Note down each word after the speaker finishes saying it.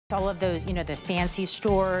all of those, you know, the fancy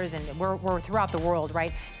stores, and we're throughout the world,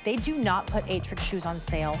 right? They do not put Aetrex shoes on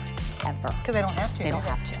sale ever. Because they don't have to. They don't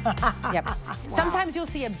have to. Yep. Wow. Sometimes you'll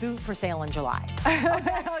see a boot for sale in July.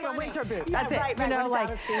 That's like funny. a winter boot. Yeah, that's right, it. right, You know, like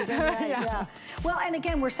out of season. Right, yeah. Well, and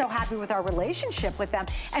again, we're so happy with our relationship with them.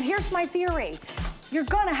 And here's my theory. You're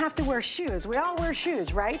gonna have to wear shoes. We all wear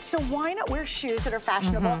shoes, right? So why not wear shoes that are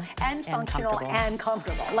fashionable and functional and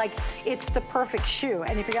comfortable? Like, it's the perfect shoe.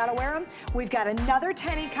 And if you gotta wear them, we've got another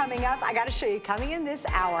tenny coming up. I gotta show you, coming in this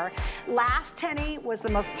hour. Last tenny was the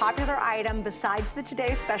most popular item besides the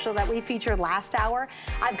Today Special that we featured last hour.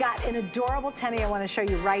 I've got an adorable tenny I wanna show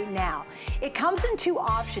you right now. It comes in two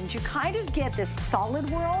options. You kind of get this solid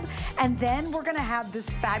world, and then we're gonna have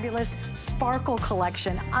this fabulous sparkle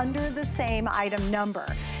collection under the same item number.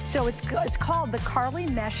 So it's called the Carly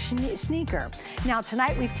Mesh Sneaker. Now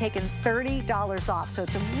tonight we've taken $30 off, so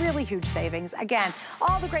it's a really huge savings. Again,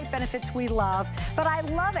 all the great benefits we love, but I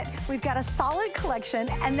love it. We've got a solid collection,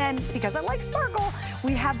 and then because I like sparkle,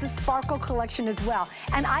 we have the sparkle collection as well.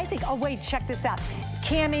 And I think, oh wait, check this out.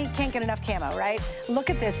 Cami, can't get enough camo, right?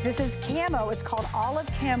 Look at this. This is camo. It's called olive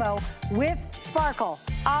camo with sparkle.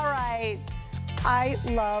 All right. I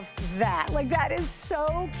love that. Like, that is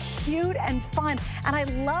so cute and fun. And I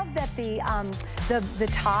love that the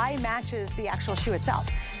tie matches the actual shoe itself.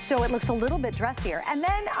 So it looks a little bit dressier. And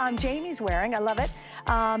then Jamie's wearing, I love it,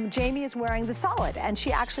 Jamie is wearing the solid, and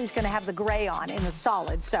she actually is gonna have the gray on in the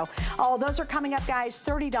solid. So all those are coming up, guys,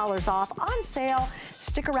 $30 off on sale.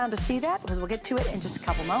 Stick around to see that, because we'll get to it in just a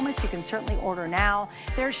couple moments. You can certainly order now.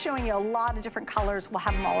 They're showing you a lot of different colors. We'll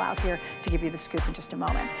have them all out here to give you the scoop in just a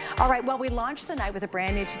moment. All right, well, we launched the night with a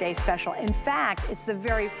brand new Today Special. In fact, it's the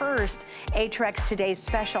very first Aetrex Today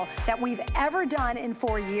Special that we've ever done in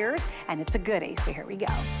 4 years, and it's a goodie, so here we go.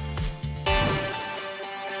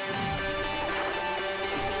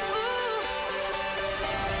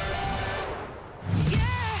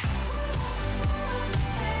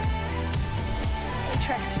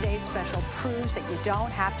 Aetrex Today's Special proves that you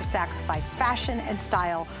don't have to sacrifice fashion and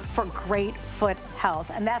style for great foot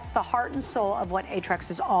health. And that's the heart and soul of what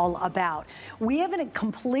Aetrex is all about. We have a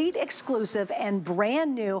complete exclusive and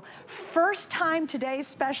brand new first time Today's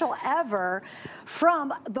Special ever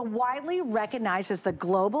from the widely recognized as the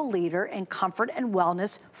global leader in comfort and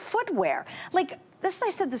wellness footwear. Like, I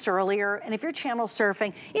said this earlier, and if you're channel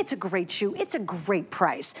surfing, it's a great shoe. It's a great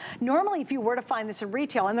price. Normally, if you were to find this in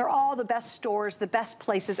retail, and they're all the best stores, the best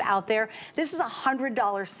places out there, this is a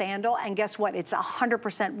 $100 sandal, and guess what? It's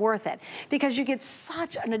 100% worth it, because you get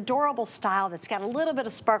such an adorable style that's got a little bit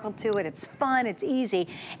of sparkle to it. It's fun, it's easy,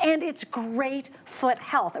 and it's great foot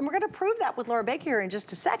health. And we're gonna prove that with Laura Baker here in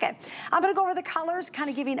just a second. I'm gonna go over the colors,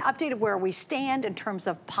 kind of give you an update of where we stand in terms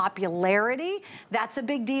of popularity. That's a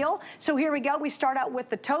big deal. So here we go. We start out with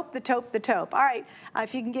the taupe, the taupe, the taupe. All right,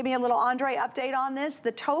 if you can give me a little Andre update on this.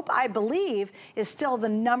 The taupe, I believe, is still the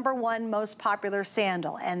 #1 most popular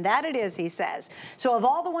sandal, and that it is, he says. So of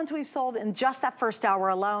all the ones we've sold in just that first hour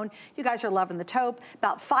alone, you guys are loving the taupe.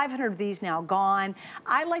 About 500 of these now gone.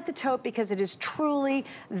 I like the taupe because it is truly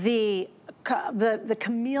the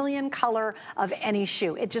chameleon color of any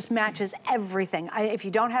shoe. It just matches everything. If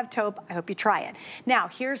you don't have taupe, I hope you try it. Now,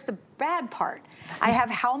 here's the bad part. I have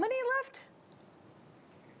how many left?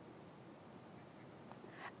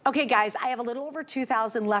 Okay, guys, I have a little over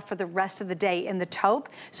 2,000 left for the rest of the day in the taupe,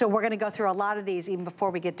 so we're gonna go through a lot of these even before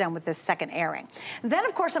we get done with this second airing. Then,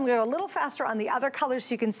 of course, I'm gonna go a little faster on the other colors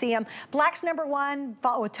so you can see them. Black's #1,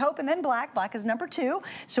 followed with taupe and then black. Black is #2,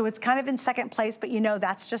 so it's kind of in second place, but you know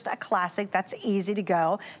that's just a classic. That's easy to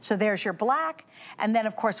go. So there's your black, and then,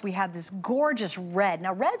 of course, we have this gorgeous red.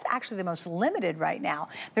 Now, red's actually the most limited right now.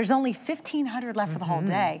 There's only 1,500 left for the whole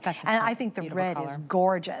day, and I think the red is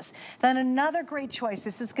gorgeous. Then another great choice,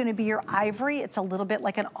 this is gonna be your ivory. It's a little bit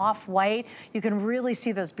like an off-white. You can really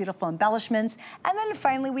see those beautiful embellishments. And then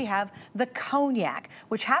finally we have the cognac,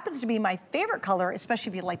 which happens to be my favorite color,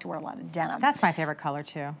 especially if you like to wear a lot of denim. That's my favorite color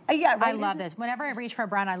too. Yeah, right? I love this. Whenever I reach for a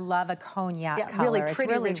brown, I love a cognac color. Really pretty, it's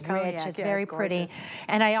really rich cognac. It's very pretty.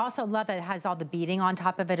 And I also love that it has all the beading on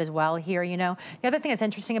top of it as well here, you know. The other thing that's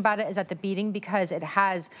interesting about it is that the beading, because it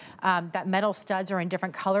has that metal studs are in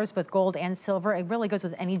different colors, both gold and silver. It really goes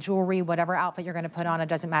with any jewelry, whatever outfit you're gonna put on. It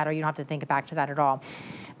doesn't matter. You don't have to think back to that at all.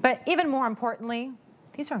 But even more importantly,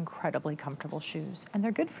 these are incredibly comfortable shoes, and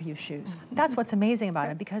they're good for you shoes. That's what's amazing about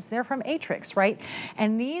it, because they're from Aetrex, right?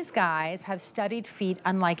 And these guys have studied feet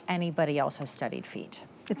unlike anybody else has studied feet.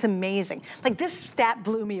 It's amazing. Like, this stat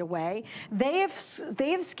blew me away. They have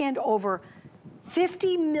scanned over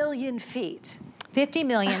 50 million feet. 50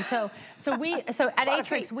 million. So at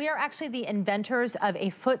Aetrex, we are actually the inventors of a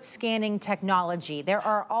foot scanning technology. There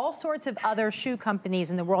are all sorts of other shoe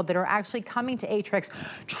companies in the world that are actually coming to Aetrex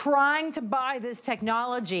trying to buy this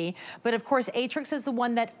technology, but of course Aetrex is the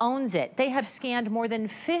one that owns it. They have scanned more than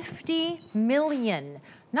 50 million,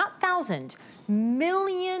 not thousand,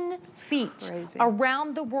 million feet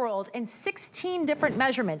around the world in 16 different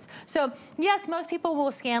measurements. So yes, most people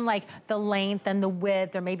will scan like the length and the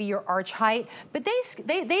width or maybe your arch height, but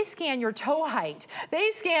they scan your toe height.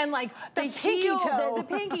 They scan like the heel, the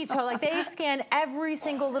pinky toe. Like they scan every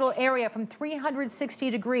single little area from 360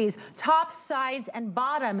 degrees, top, sides, and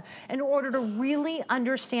bottom in order to really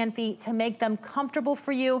understand feet, to make them comfortable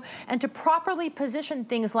for you and to properly position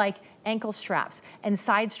things like ankle straps and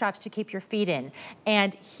side straps to keep your feet in,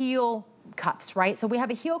 and heel cups, right? So we have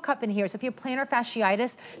a heel cup in here. So if you have plantar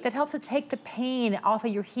fasciitis, that helps to take the pain off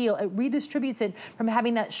of your heel. It redistributes it from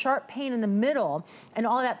having that sharp pain in the middle and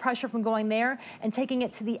all of that pressure from going there and taking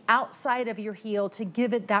it to the outside of your heel to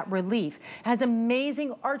give it that relief. It has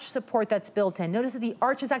amazing arch support that's built in. Notice that the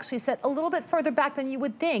arch is actually set a little bit further back than you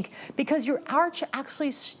would think because your arch actually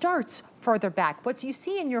starts further back. What you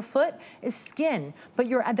see in your foot is skin, but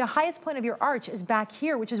the highest point of your arch is back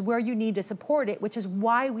here, which is where you need to support it, which is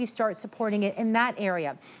why we start supporting it in that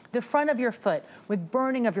area. The front of your foot with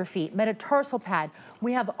burning of your feet, metatarsal pad,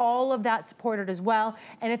 we have all of that supported as well.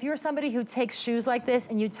 And if you're somebody who takes shoes like this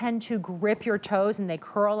and you tend to grip your toes and they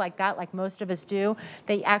curl like that, like most of us do,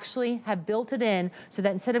 they actually have built it in so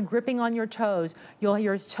that instead of gripping on your toes,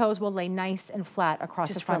 your toes will lay nice and flat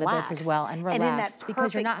across the front of this as well and relaxed,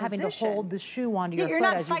 because you're not having to hold the shoe onto your foot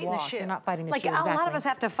as you walk. You're not fighting the shoe. Like a lot of us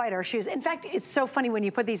have to fight our shoes. In fact, it's so funny when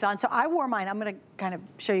you put these on. So I wore mine. I'm going to kind of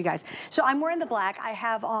show you guys. So I'm wearing the black. I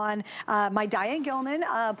have on my Diane Gilman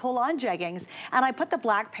pull-on jeggings, and I put the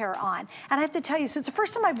black pair on. And I have to tell you, so it's the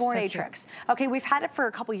first time I've worn Aetrex. Okay, we've had it for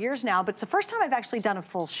a couple years now, but it's the first time I've actually done a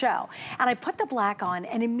full show. And I put the black on,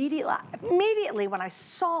 and immediately when I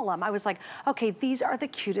saw them, I was like, okay, these are the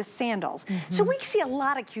cutest sandals. So we see a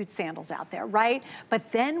lot of cute sandals out there, right?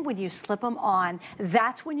 But then when you slip them on,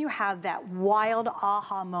 that's when you have that wild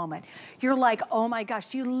aha moment. You're like, oh my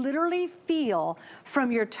gosh, you literally feel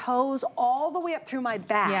from your toes all the way up through my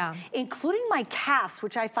back, including my calves,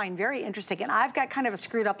 which I find very interesting. And I've got kind of a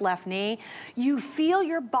screwed up left knee. You feel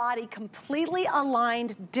your body completely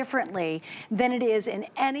aligned differently than it is in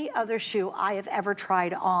any other shoe I have ever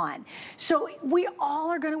tried on. So we all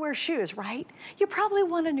are gonna wear shoes, right? You probably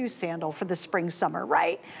want a new sandal for the spring, summer,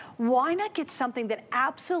 right? Why not get something that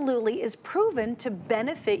absolutely is proven to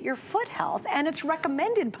benefit your foot health? And it's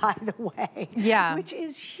recommended, by the way, which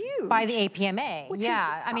is huge. By the APMA,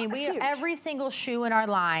 I mean, every single shoe in our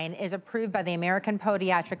line is approved by the American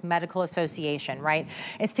Podiatric Medical Association, right?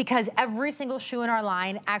 It's because every single shoe in our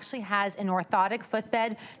line actually has an orthotic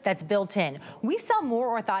footbed that's built in. We sell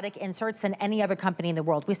more orthotic inserts than any other company in the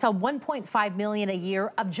world. We sell 1.5 million a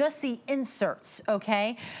year of just the inserts,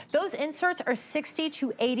 okay? Those inserts are $60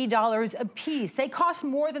 to $80 a piece. They cost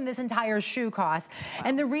more than this entire shoe costs.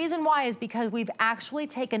 And the reason why is because we've actually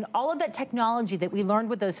taken all of that technology that we learned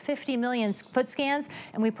with those 50 million foot scans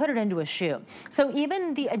and we put it into a shoe. So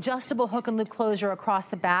even the adjustable hook and loop closure across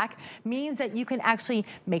the back means that you can actually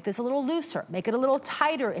make this a little looser, make it a little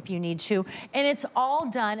tighter if you need to, and it's all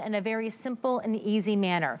done in a very simple and easy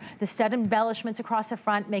manner. The stud embellishments across the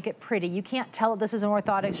front make it pretty. You can't tell this is an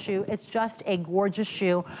orthotic shoe. It's just a gorgeous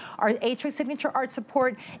shoe. Our Aetrex Signature Art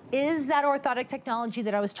Support is that orthotic technology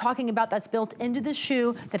that I was talking about that's built into the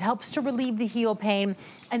shoe that helps to relieve the heel pain.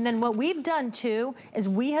 And then what we've done too is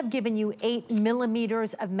we have given you 8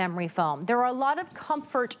 millimeters of memory foam. There are a lot of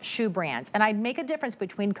comfort shoe brands, and I'd make a difference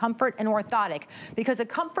between comfort and orthotic, because a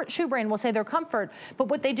comfort shoe brand will say they're comfort, but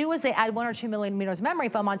what they do is they add 1 or 2 millimeters memory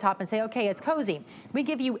foam on top and say, okay, it's cozy. We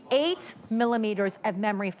give you 8 millimeters of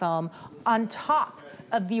memory foam on top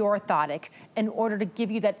of the orthotic in order to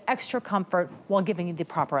give you that extra comfort while giving you the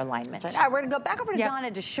proper alignment. All right, we're gonna go back over to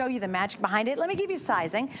Donna to show you the magic behind it. Let me give you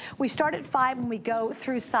sizing. We start at 5 and we go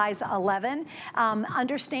through size 11.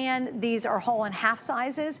 Understand these are whole and half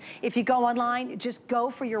sizes. If you go online, just go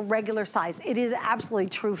for your regular size. It is absolutely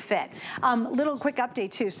true fit. Little quick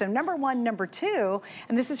update too. So number 1, number 2,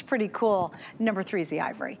 and this is pretty cool, number 3 is the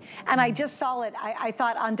ivory. And I just saw it, I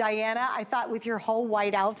thought on Diana, I thought with your whole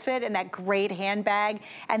white outfit and that great handbag,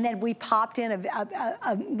 and then we popped in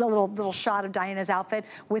a little shot of Diana's outfit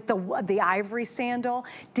with the ivory sandal.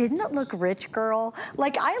 Didn't it look rich, girl?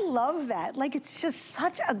 Like, I love that. Like, it's just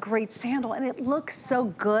such a great sandal, and it looks so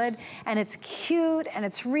good, and it's cute, and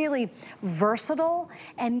it's really versatile,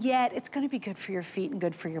 and yet it's gonna be good for your feet and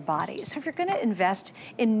good for your body. So if you're gonna invest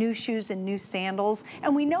in new shoes and new sandals,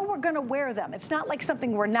 and we know we're gonna wear them, it's not like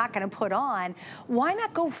something we're not gonna put on, why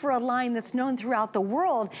not go for a line that's known throughout the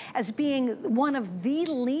world as being one of the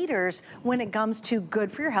leaders when it comes to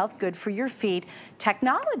good for your health, good for your feet,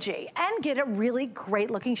 technology, and get a really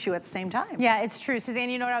great looking shoe at the same time. Yeah, it's true. Suzanne,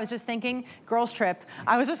 you know what I was just thinking? Girls trip.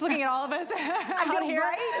 I was just looking at all of us out here,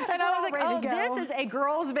 right? and I was like, oh, this is a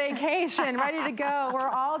girls vacation, ready to go. We're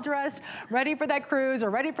all dressed, ready for that cruise or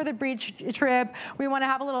ready for the beach trip. We want to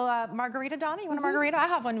have a little margarita. Donna, you want a margarita? I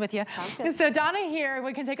have one with you. So Donna here,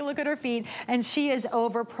 we can take a look at her feet, and she is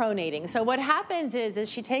overpronating. So what happens is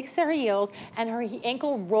she takes her heels and her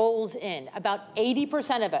ankle rolls in. About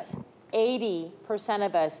 80% of us, 80%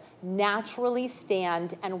 of us naturally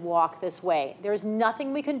stand and walk this way. There's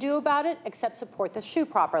nothing we can do about it except support the shoe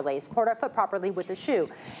properly, support our foot properly with the shoe.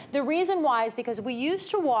 The reason why is because we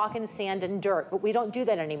used to walk in sand and dirt, but we don't do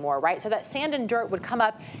that anymore, right? So that sand and dirt would come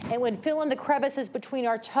up and would fill in the crevices between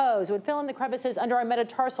our toes, it would fill in the crevices under our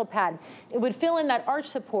metatarsal pad, it would fill in that arch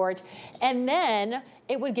support, and then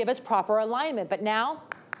it would give us proper alignment. But now,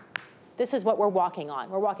 this is what we're walking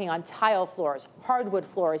on. We're walking on tile floors, hardwood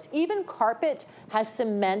floors, even carpet has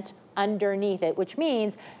cement underneath it, which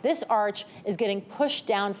means this arch is getting pushed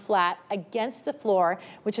down flat against the floor,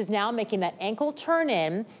 which is now making that ankle turn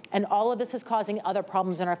in, and all of this is causing other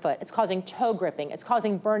problems in our foot. It's causing toe gripping, it's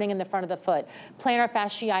causing burning in the front of the foot, plantar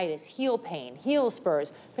fasciitis, heel pain, heel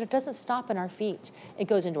spurs, but it doesn't stop in our feet. It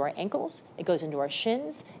goes into our ankles, it goes into our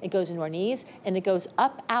shins, it goes into our knees, and it goes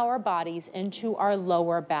up our bodies into our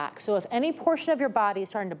lower back. So if any portion of your body is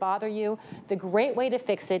starting to bother you, the great way to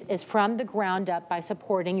fix it is from the ground up by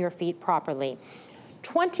supporting your feet properly.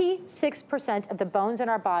 26% of the bones in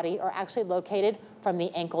our body are actually located from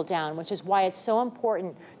the ankle down, which is why it's so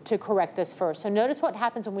important to correct this first. So notice what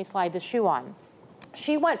happens when we slide the shoe on.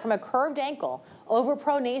 She went from a curved ankle,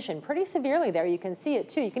 overpronation, pretty severely there. You can see it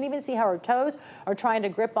too. You can even see how her toes are trying to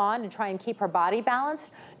grip on and try and keep her body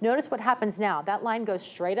balanced. Notice what happens now. That line goes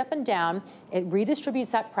straight up and down. It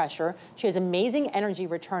redistributes that pressure. She has amazing energy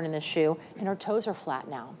return in the shoe, and her toes are flat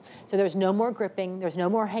now. So there's no more gripping. There's no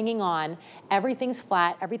more hanging on. Everything's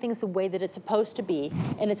flat. Everything's the way that it's supposed to be,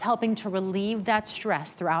 and it's helping to relieve that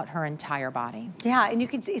stress throughout her entire body. Yeah, and you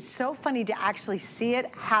can see, it's so funny to actually see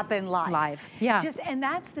it happen live. Yeah. And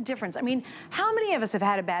that's the difference. I mean, how many of us have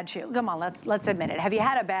had a bad shoe? Come on, let's admit it. Have you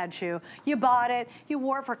had a bad shoe? You bought it, you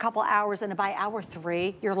wore it for a couple hours, and by hour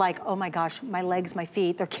 3, you're like, oh my gosh, my legs, my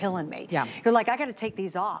feet, they're killing me. Yeah. You're like, I gotta take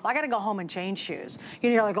these off. I gotta go home and change shoes. You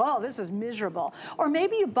know, you're like, oh, this is miserable. Or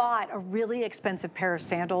maybe you bought a really expensive pair of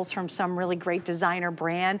sandals from some really great designer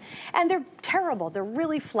brand, and they're terrible. They're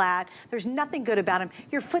really flat. There's nothing good about them.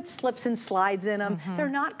 Your foot slips and slides in them. They're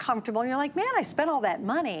not comfortable. And you're like, man, I spent all that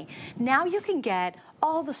money. Now you can get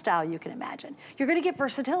all the style you can imagine. You're gonna get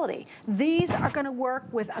versatility. These are gonna work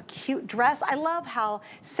with a cute dress. I love how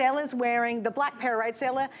Sela's wearing the black pair, right,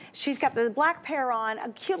 Sela? She's got the black pair on, a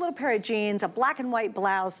cute little pair of jeans, a black and white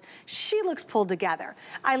blouse. She looks pulled together.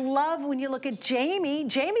 I love when you look at Jamie.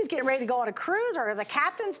 Jamie's getting ready to go on a cruise or the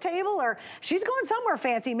captain's table, or she's going somewhere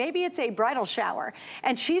fancy. Maybe it's a bridal shower.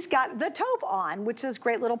 And she's got the taupe on, which is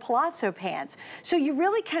great little palazzo pants. So you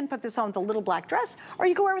really can put this on with a little black dress, or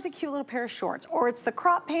you can wear it with a cute little pair of shorts, or it's the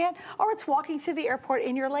crop pant, or it's walking through the airport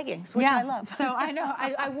in your leggings, which I love. So I know,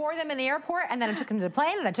 I wore them in the airport, and then I took them to the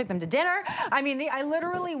plane, and I took them to dinner. I mean, I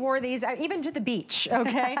literally wore these even to the beach,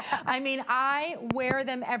 okay? I mean, I wear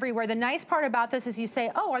them everywhere. The nice part about this is you say,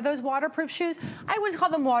 oh, are those waterproof shoes? I would call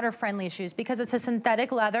them water-friendly shoes because it's a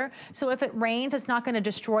synthetic leather, so if it rains, it's not gonna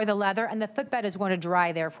destroy the leather, and the footbed is going to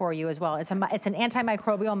dry there for you as well. It's an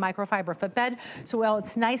antimicrobial microfiber footbed, so while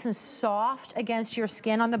it's nice and soft against your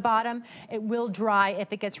skin on the bottom, it will dry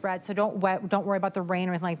if it gets red, so don't worry about the rain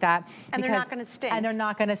or anything like that. And they're not gonna stink. And they're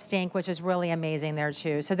not gonna stink, which is really amazing there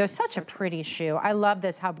too. So they're such a pretty shoe. I love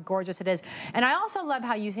this, how gorgeous it is. And I also love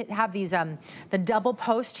how you have these, the double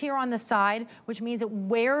post here on the side, which means it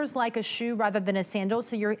wears like a shoe rather than a sandal,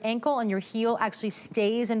 so your ankle and your heel actually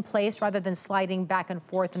stays in place rather than sliding back and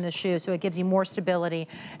forth in the shoe, so it gives you more stability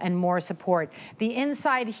and more support. The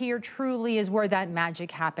inside here truly is where that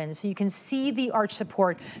magic happens. So you can see the arch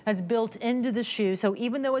support that's built into the shoe. So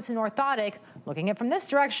even though it's an orthotic, looking at it from this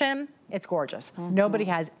direction, it's gorgeous. Nobody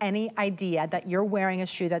has any idea that you're wearing a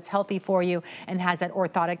shoe that's healthy for you and has that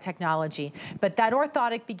orthotic technology. But that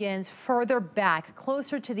orthotic begins further back,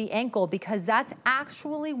 closer to the ankle, because that's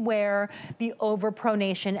actually where the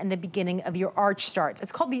overpronation and the beginning of your arch starts.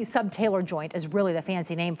 It's called the subtalar joint, is really the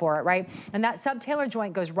fancy name for it, right? And that subtalar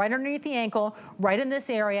joint goes right underneath the ankle, right in this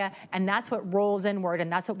area, and that's what rolls inward,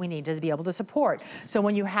 and that's what we need to be able to support. So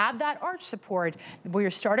when you have that arch support, where you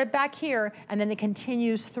started back here, and then it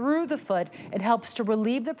continues through the foot, it helps to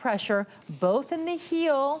relieve the pressure, both in the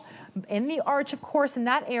heel, in the arch, of course, in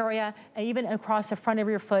that area, and even across the front of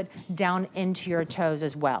your foot, down into your toes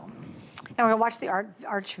as well. And we're gonna watch the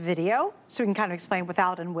arch video, so we can kind of explain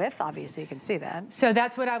without and with. Obviously, you can see that. So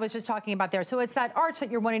that's what I was just talking about there. So it's that arch that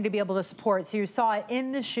you're wanting to be able to support. So you saw it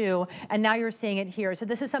in the shoe, and now you're seeing it here. So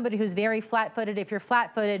this is somebody who's very flat-footed. If you're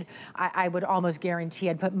flat-footed, I would almost guarantee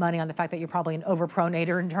I'd put money on the fact that you're probably an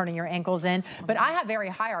overpronator and turning your ankles in. But I have very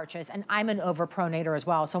high arches, and I'm an overpronator as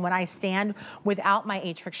well. So when I stand without my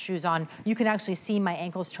Aetrex shoes on, you can actually see my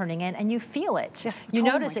ankles turning in, and you feel it. Yeah. You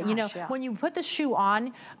notice it. You know, when you put the shoe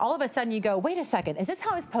on, all of a sudden you go, wait a second, is this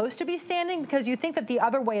how I'm supposed to be standing? Because you think that the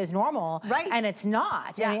other way is normal, right? And it's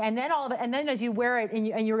not. Yeah. And then all of it, and then as you wear it,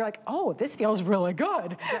 and you're like, oh, this feels really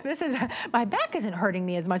good. This is, my back isn't hurting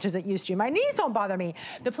me as much as it used to. My knees don't bother me.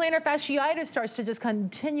 The plantar fasciitis starts to just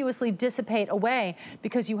continuously dissipate away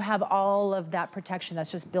because you have all of that protection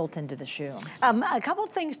that's just built into the shoe. A couple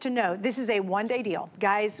of things to note. This is a one-day deal.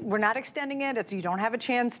 Guys, we're not extending it. It's, you don't have a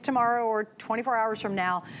chance tomorrow or 24 hours from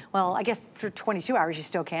now. Well, I guess for 22 hours you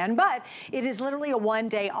still can, but it is literally a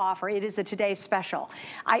one-day offer. It is a today's special.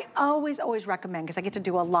 I always recommend, because I get to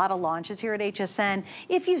do a lot of launches here at HSN,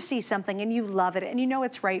 if you see something and you love it and you know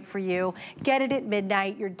it's right for you, get it at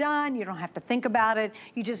midnight. You're done. You don't have to think about it.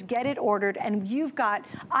 You just get it ordered, and you've got,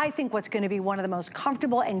 I think, what's going to be one of the most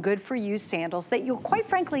comfortable and good for you sandals that you'll quite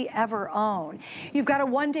frankly ever own. You've got a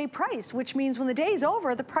one-day price, which means when the day's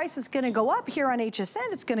over, the price is going to go up here on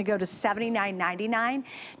HSN. It's going to go to $79.99.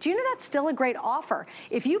 Do you know that's still a great offer?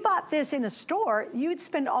 If you bought this in a store, you'd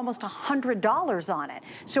spend almost $100 on it.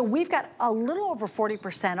 So we've got a little over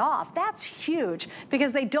 40% off. That's huge,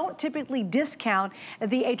 because they don't typically discount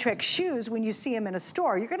the Aetrex shoes when you see them in a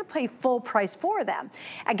store. You're gonna pay full price for them.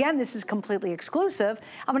 Again, this is completely exclusive.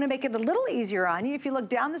 I'm gonna make it a little easier on you. If you look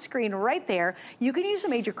down the screen right there, you can use a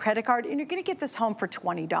major credit card, and you're gonna get this home for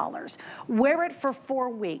 $20. Wear it for 4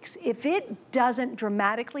 weeks. If it doesn't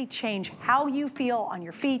dramatically change how you feel on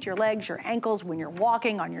your feet, your legs, your ankles, when you're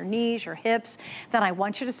walking, on your knees, your hips, then I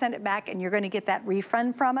want you to send it back, and you're gonna get that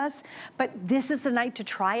refund from us. But this is the night to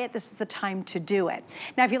try it. This is the time to do it.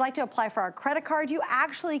 Now, if you'd like to apply for our credit card, you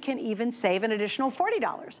actually can even save an additional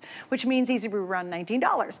 $40, which means easy to run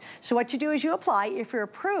 $19. So what you do is you apply. If you're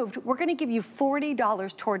approved, we're gonna give you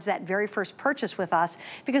 $40 towards that very first purchase with us,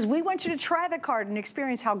 because we want you to try the card and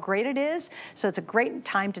experience how great it is. So it's a great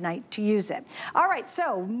time tonight to use it. All right,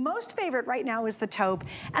 so most favorite right now is the taupe,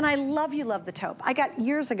 and I love the taupe. I got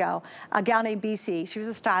years ago a gal named BC. She was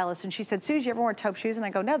a stylist, and she said, Suze, you ever wear taupe shoes? And I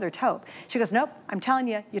go, no, they're taupe. She goes, nope, I'm telling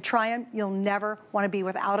you, you try them, you'll never want to be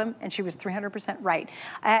without them. And she was 300% right.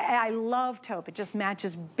 I love taupe. It just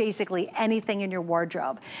matches basically anything in your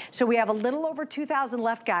wardrobe. So we have a little over 2,000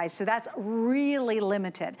 left, guys. So that's really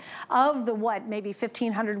limited. Of the maybe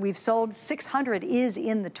 1,500 we've sold, 600 is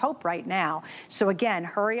in the taupe right now. So again,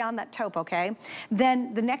 hurry on that taupe, okay?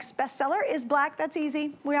 Then the next bestseller is black. That's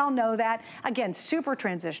easy. We all know that. Again, super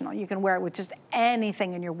transitional. You can wear it with just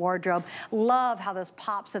anything in your wardrobe. Love how those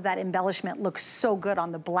pops of that embellishment look so good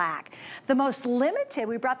on the black. The most limited,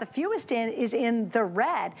 we brought the fewest in, is in the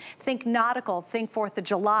red. Think nautical, think 4th of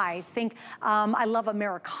July, think I love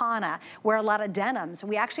Americana, wear a lot of denims.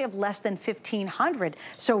 We actually have less than 1,500.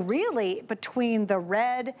 So really, between the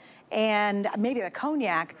red and maybe the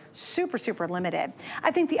cognac, super, super limited.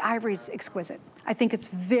 I think the ivory is exquisite. I think it's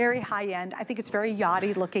very high-end. I think it's very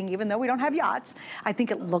yachty looking, even though we don't have yachts. I think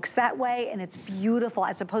it looks that way, and it's beautiful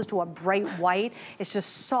as opposed to a bright white. It's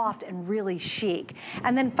just soft and really chic.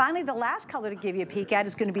 And then finally, the last color to give you a peek at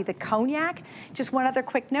is going to be the cognac. Just one other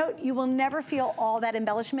quick note, you will never feel all that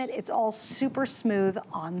embellishment. It's all super smooth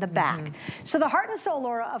on the back. So the heart and soul,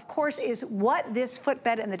 Laura, of course, is what this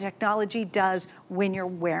footbed and the technology does when you're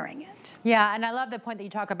wearing it. Yeah, and I love the point that you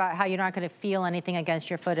talk about how you're not going to feel anything against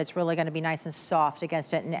your foot. It's really going to be nice and soft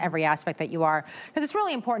against it in every aspect that you are. Because it's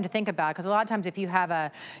really important to think about, because a lot of times if you have a,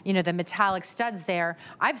 you know, the metallic studs there,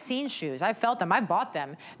 I've seen shoes, I've felt them, I've bought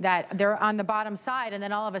them, that they're on the bottom side, and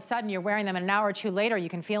then all of a sudden you're wearing them, and an hour or two later you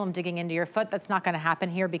can feel them digging into your foot. That's not going to happen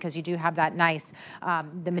here because you do have that nice,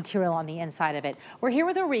 the material on the inside of it. We're here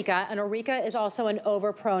with Ulrika, and Ulrika is also an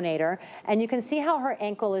overpronator, and you can see how her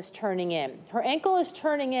ankle is turning in. Her ankle is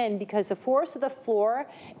turning in because the force of the floor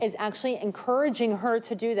is actually encouraging her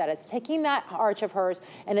to do that. It's taking that arch of hers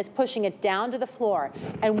and it's pushing it down to the floor.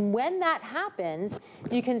 And when that happens,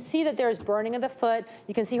 you can see that there's burning of the foot.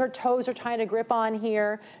 You can see her toes are trying to grip on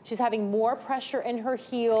here. She's having more pressure in her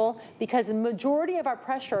heel because the majority of our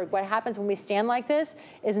pressure, what happens when we stand like this,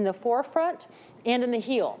 is in the forefront and in the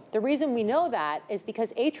heel. The reason we know that is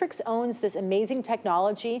because Aetrex owns this amazing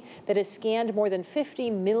technology that has scanned more than 50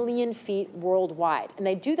 million feet worldwide. And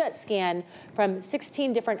they do that scan from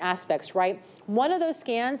 16 different aspects, right? One of those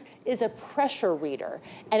scans is a pressure reader,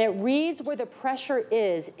 and it reads where the pressure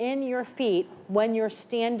is in your feet when you're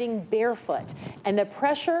standing barefoot. And the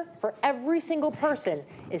pressure for every single person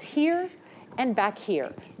is here and back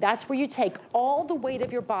here. That's where you take all the weight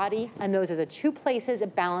of your body, and those are the two places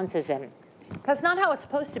it balances in. That's not how it's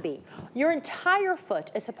supposed to be. Your entire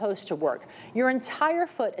foot is supposed to work. Your entire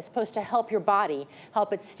foot is supposed to help your body,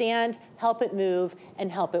 help it stand, help it move,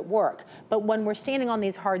 and help it work. But when we're standing on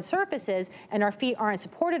these hard surfaces and our feet aren't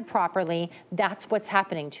supported properly, that's what's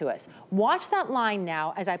happening to us. Watch that line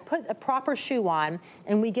now as I put a proper shoe on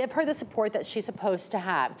and we give her the support that she's supposed to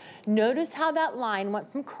have. Notice how that line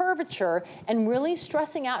went from curvature and really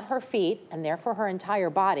stressing out her feet, and therefore her entire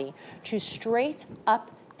body, to straight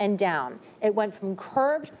up and down. It went from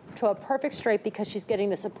curved to a perfect straight because she's getting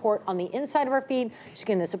the support on the inside of her feet. She's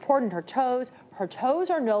getting the support in her toes. Her toes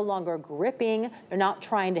are no longer gripping. They're not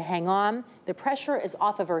trying to hang on. The pressure is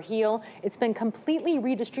off of her heel. It's been completely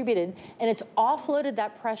redistributed, and it's offloaded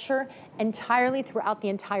that pressure entirely throughout the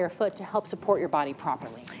entire foot to help support your body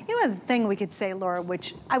properly. You know, the thing we could say, Laura,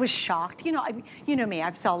 which I was shocked. You know, you know me.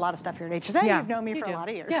 I've sold a lot of stuff here at HSN. Yeah, you've known me for a lot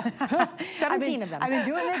of years. Yeah. 17 of them. I've been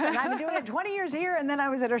doing this, and I've been doing it 20 years here, and then I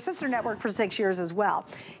was at our sister network for 6 years as well.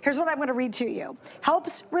 Here's what I'm going to read to you.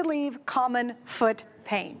 Helps relieve common foot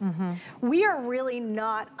pain. Mm-hmm. We are really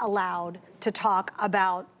not allowed to talk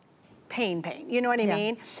about pain, you know what I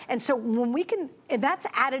mean? And so when we can, and that's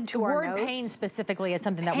added to our notes. The word pain specifically is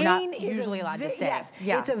something that we're not usually allowed to say. Yes,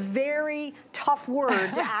 it's a very tough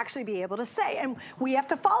word to actually be able to say, and we have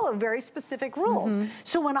to follow very specific rules.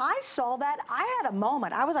 So when I saw that, I had a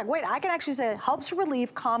moment. I was like, wait, I can actually say it helps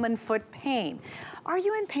relieve common foot pain. Are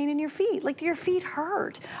you in pain in your feet? Like, do your feet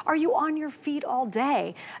hurt? Are you on your feet all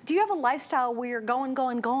day? Do you have a lifestyle where you're going,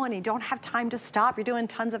 and you don't have time to stop? You're doing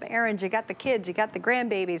tons of errands. You got the kids, you got the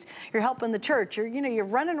grandbabies, you're helping the church, you're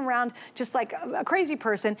running around just like a crazy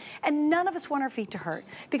person, and none of us want our feet to hurt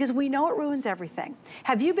because we know it ruins everything.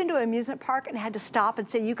 Have you been to an amusement park and had to stop and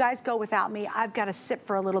say, you guys go without me, I've got to sit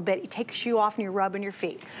for a little bit? You take your shoe off and you're rubbing your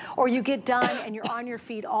feet. Or you get done and you're on your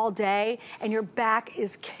feet all day and your back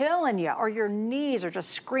is killing you, or your knees are just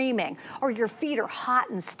screaming, or your feet are hot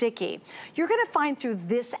and sticky. You're gonna find through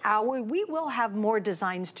this hour, we will have more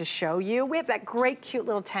designs to show you. We have that great cute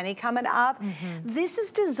little tenny coming up. This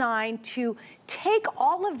is designed to take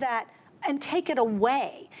all of that and take it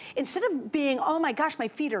away. Instead of being, oh my gosh, my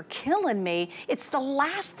feet are killing me, it's the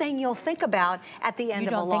last thing you'll think about at the end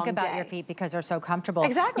of a long day. You don't think about your feet because they're so comfortable.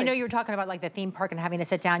 Exactly. You know, you were talking about like the theme park and having to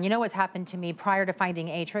sit down. You know what's happened to me prior to finding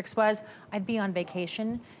Aetrex was I'd be on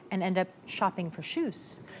vacation and end up shopping for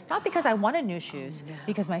shoes. Not because I wanted new shoes,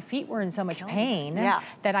 because my feet were in so much pain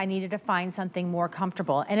that I needed to find something more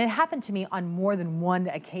comfortable. And it happened to me on more than one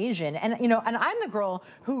occasion. And you know, and I'm the girl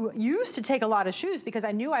who used to take a lot of shoes because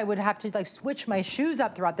I knew I would have to like switch my shoes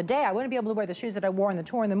up throughout the day. I wouldn't be able to wear the shoes that I wore on the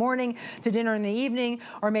tour in the morning to dinner in the evening,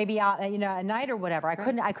 or maybe out, you know, at night or whatever.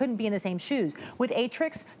 I couldn't be in the same shoes. With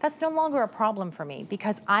Aetrex, that's no longer a problem for me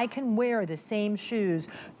because I can wear the same shoes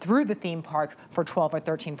through the theme park for 12 or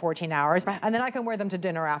 13, 14 hours, and then I can wear them to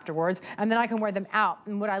dinner afterwards, and then I can wear them out.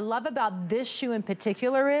 And what I love about this shoe in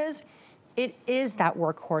particular is it is that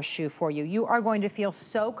workhorse shoe for you. You are going to feel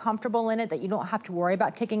so comfortable in it that you don't have to worry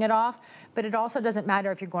about kicking it off. But it also doesn't matter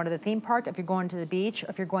if you're going to the theme park, if you're going to the beach,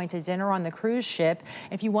 if you're going to dinner on the cruise ship,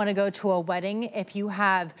 if you want to go to a wedding, if you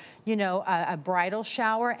have, you know, a bridal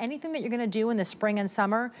shower, anything that you're going to do in the spring and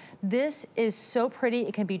summer. This is so pretty.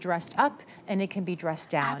 It can be dressed up and it can be dressed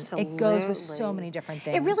down. Absolutely. It goes with so many different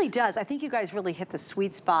things. It really does. I think you guys really hit the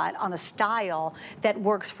sweet spot on a style that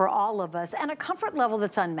works for all of us and a comfort level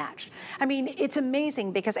that's unmatched. I mean, it's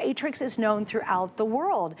amazing because Aetrex is known throughout the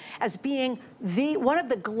world as being one of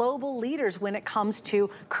the global leaders when it comes to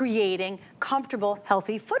creating comfortable,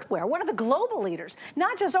 healthy footwear. One of the global leaders.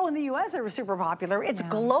 Not just, in the US they're super popular. It's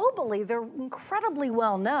globally, they're incredibly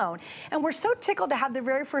well known. And we're so tickled to have the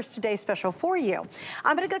very first Today Special for you.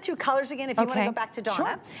 I'm gonna go through colors again if you wanna go back to Donna.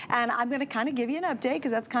 Sure. And I'm gonna kind of give you an update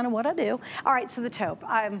because that's kind of what I do. All right, so the taupe.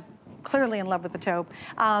 I'm clearly in love with the taupe.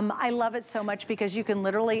 I love it so much because you can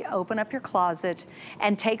literally open up your closet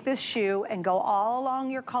and take this shoe and go all along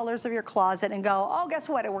your colors of your closet and go, oh, guess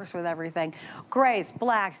what? It works with everything. Grays,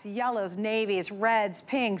 blacks, yellows, navies, reds,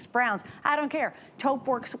 pinks, browns. I don't care. Taupe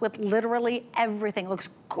works with literally everything. It looks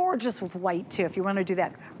gorgeous with white too, if you want to do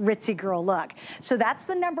that ritzy girl look. So that's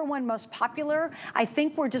the #1 most popular. I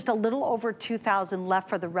think we're just a little over 2,000 left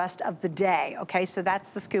for the rest of the day. Okay, so that's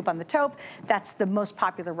the scoop on the taupe. That's the most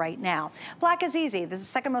popular right now. Black is easy. This is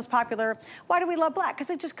the second most popular. Why do we love black? Because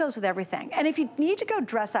it just goes with everything. And if you need to go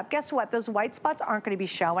dress up, guess what? Those white spots aren't going to be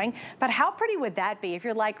showing. But how pretty would that be if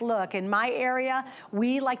you're like, look, in my area,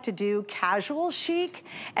 we like to do casual chic.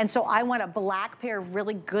 And so I want a black pair of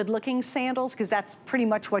really good looking sandals because that's pretty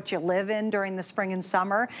much what you live in during the spring and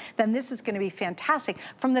summer. Then this is going to be fantastic.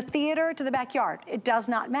 From the theater to the backyard, it does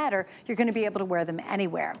not matter. You're going to be able to wear them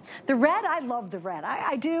anywhere. The red, I love the red.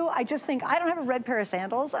 I do. I just think I don't have a red pair of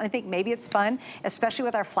sandals. And I think maybe it's fun, especially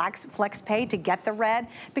with our flex pay to get the red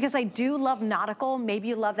because I do love nautical. Maybe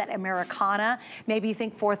you love that Americana. Maybe you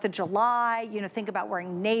think 4th of July, you know, think about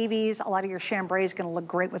wearing navies. A lot of your chambray is going to look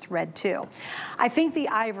great with red too. I think the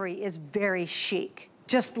ivory is very chic.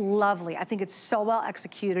 Just lovely. I think it's so well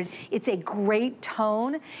executed. It's a great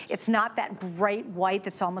tone. It's not that bright white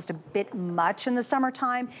that's almost a bit much in the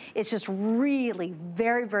summertime. It's just really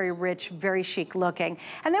very, very rich, very chic looking.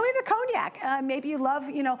 And then we have the cognac. Maybe you love,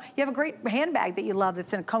 you know, you have a great handbag that you love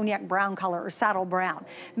that's in a cognac brown color or saddle brown.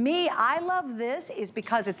 Me, I love this is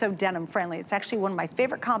because it's so denim friendly. It's actually one of my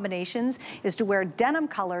favorite combinations is to wear denim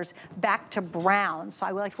colors back to browns. So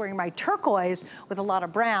I like wearing my turquoise with a lot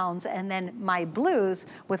of browns and then my blues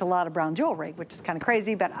with a lot of brown jewelry, which is kind of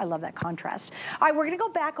crazy, but I love that contrast. All right, we're gonna go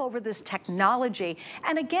back over this technology.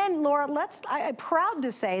 And again, Laura, I'm proud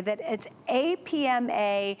to say that it's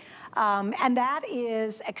APMA, and that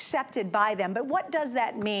is accepted by them. But what does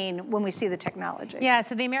that mean when we see the technology? Yeah,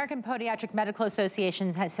 so the American Podiatric Medical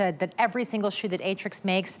Association has said that every single shoe that Aetrex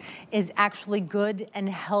makes is actually good and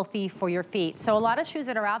healthy for your feet. So a lot of shoes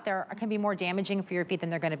that are out there can be more damaging for your feet than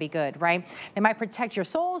they're gonna be good, right? They might protect your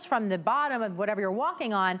soles from the bottom of whatever you're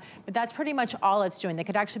walking on, but that's pretty much all it's doing. They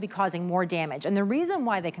could actually be causing more damage. And the reason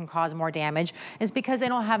why they can cause more damage is because they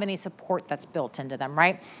don't have any support that's built into them,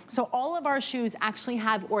 right? So all of our shoes actually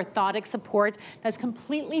have orthotic support that's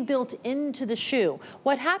completely built into the shoe.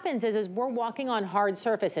 What happens is we're walking on hard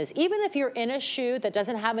surfaces. Even if you're in a shoe that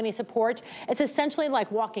doesn't have any support, it's essentially like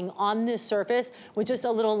walking on this surface with just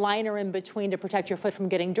a little liner in between to protect your foot from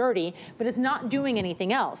getting dirty, but it's not doing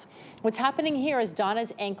anything else. What's happening here is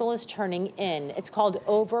Donna's ankle is turning in. It's called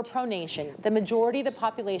overpronation. The majority of the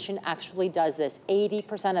population actually does this,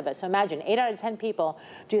 80% of it. So imagine 8 out of 10 people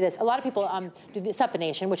do this. A lot of people do the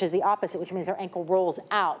supination, which is the opposite, which means their ankle rolls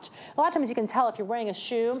out. A lot of times you can tell if you're wearing a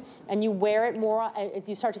shoe and you wear it more, if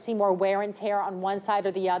you start to see more wear and tear on one side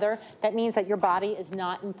or the other, that means that your body is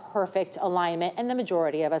not in perfect alignment, and the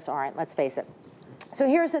majority of us aren't, let's face it. So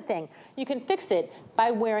here's the thing, you can fix it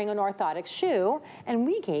by wearing an orthotic shoe, and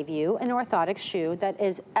we gave you an orthotic shoe that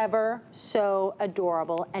is ever so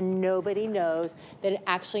adorable, and nobody knows that it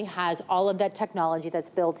actually has all of that technology that's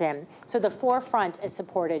built in. So the forefront is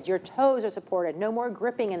supported, your toes are supported, no more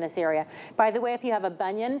gripping in this area. By the way, if you have a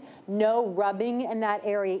bunion, no rubbing in that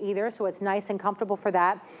area either, so it's nice and comfortable for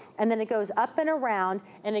that. And then it goes up and around,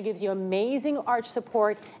 and it gives you amazing arch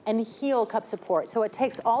support and heel cup support. So it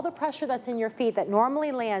takes all the pressure that's in your feet that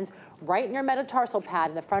normally lands right in your metatarsal pad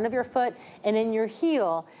in the front of your foot and in your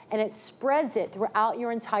heel, and it spreads it throughout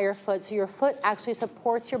your entire foot, so your foot actually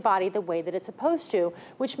supports your body the way that it's supposed to,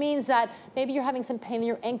 which means that maybe you're having some pain in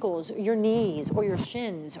your ankles, or your knees, or your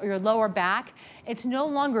shins, or your lower back. It's no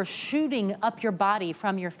longer shooting up your body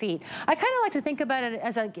from your feet. I kind of like to think about it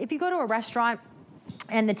as if you go to a restaurant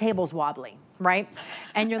and the table's wobbly, right?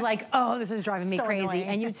 And you're like, oh, this is driving me so crazy. Annoying.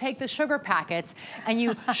 And you take the sugar packets and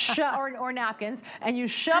you or napkins, and you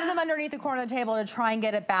shove them underneath the corner of the table to try and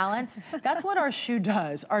get it balanced. That's what our shoe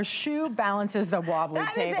does. Our shoe balances the wobbly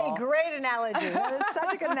table. That is a great analogy. That is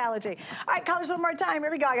such a good analogy. All right, colors one more time.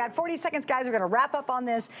 Here we go. I got 40 seconds, guys. We're going to wrap up on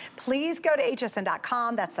this. Please go to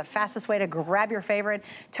hsn.com. That's the fastest way to grab your favorite.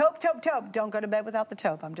 Taupe, taupe, taupe. Don't go to bed without the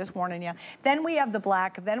taupe. I'm just warning you. Then we have the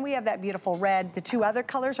black. Then we have that beautiful red. The two other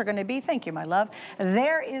colors are going to be, thank you, my love. love.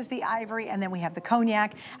 There is the ivory, and then we have the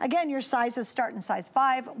cognac. Again, your sizes start in size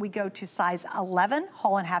 5. We go to size 11,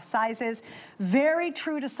 whole and half sizes. Very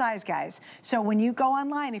true to size, guys. So when you go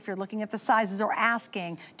online, if you're looking at the sizes or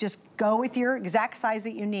asking, just go with your exact size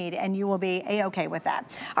that you need, and you will be A-okay with that.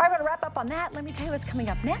 All right, I'm gonna wrap up on that. Let me tell you what's coming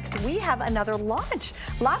up next. We have another launch.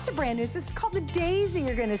 Lots of brand news. This is called the Daisy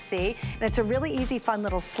you're gonna see, and it's a really easy, fun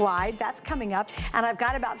little slide. That's coming up, and I've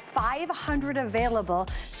got about 500 available,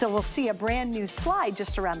 so we'll see a brand new slide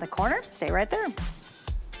just around the corner. Stay right there.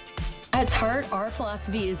 At Tarte, our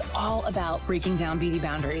philosophy is all about breaking down beauty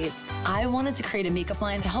boundaries. I wanted to create a makeup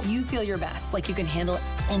line to help you feel your best, like you can handle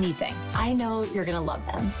anything. I know you're gonna love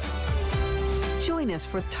them. Join us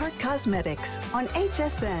for Tarte Cosmetics on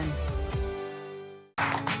HSN.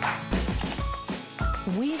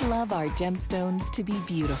 We love our gemstones to be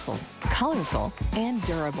beautiful, colorful, and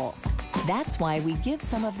durable. That's why we give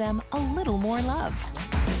some of them a little more love.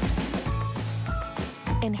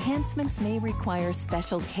 Enhancements may require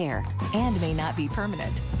special care and may not be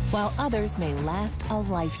permanent, while others may last a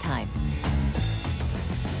lifetime.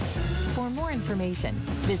 For more information,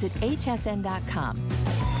 visit hsn.com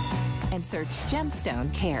and search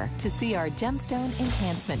Gemstone Care to see our Gemstone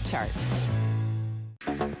Enhancement Chart.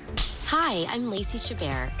 Hi, I'm Lacey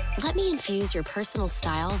Chabert. Let me infuse your personal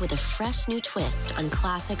style with a fresh new twist on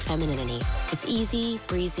classic femininity. It's easy,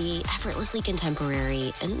 breezy, effortlessly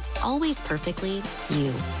contemporary, and always perfectly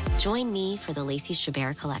you. Join me for the Lacey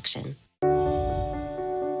Chabert collection.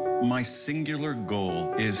 My singular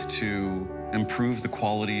goal is to improve the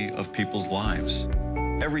quality of people's lives.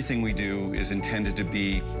 Everything we do is intended to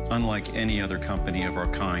be unlike any other company of our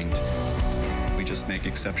kind. We just make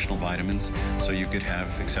exceptional vitamins so you could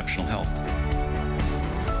have exceptional health.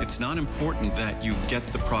 It's not important that you get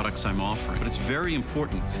the products I'm offering, but it's very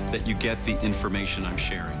important that you get the information I'm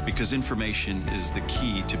sharing, because information is the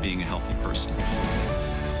key to being a healthy person.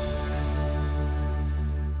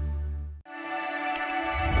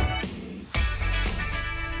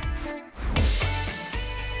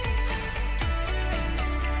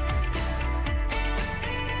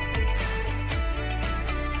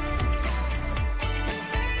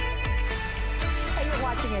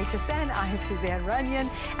 HSN. I'm Suzanne Runyon,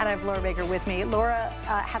 and I have Laura Baker with me. Laura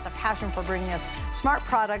has a passion for bringing us smart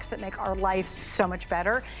products that make our life so much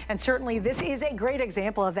better, and certainly this is a great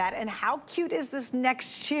example of that. And how cute is this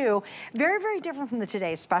next shoe? Very, very different from the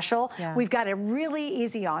Today's Special. Yeah. We've got a really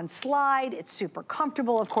easy on slide. It's super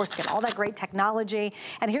comfortable. Of course, get all that great technology.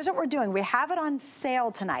 And here's what we're doing. We have it on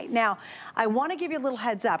sale tonight. Now, I want to give you a little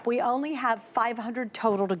heads up. We only have 500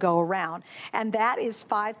 total to go around, and that is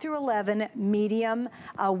 5 through 11 medium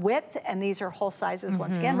width, and these are whole sizes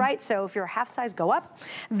once again, right? So if you're a half size, go up.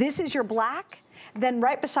 This is your black. Then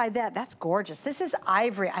right beside that, that's gorgeous. This is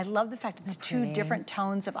ivory. I love the fact it's two different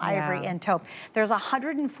tones of ivory and taupe. There's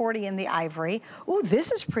 140 in the ivory. Ooh,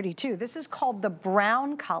 this is pretty too. This is called the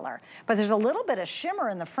brown color, but there's a little bit of shimmer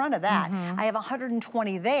in the front of that. I have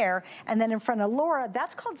 120 there, and then in front of Laura,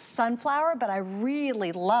 that's called sunflower, but I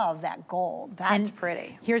really love that gold. That's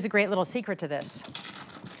pretty. Here's a great little secret to this.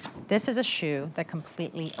 This is a shoe that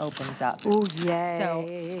completely opens up. Ooh, yay. So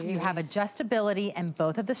you have adjustability in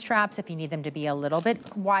both of the straps. If you need them to be a little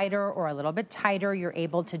bit wider or a little bit tighter, you're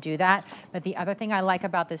able to do that. But the other thing I like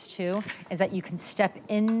about this too is that you can step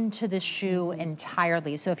into the shoe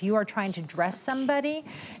entirely. So if you are trying to dress somebody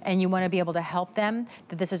and you want to be able to help them,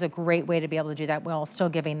 that this is a great way to be able to do that while still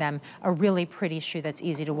giving them a really pretty shoe that's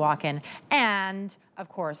easy to walk in. And of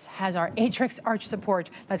course, has our Aetrex arch support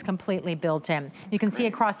that's completely built in. You can see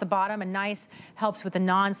across the bottom, a nice helps with the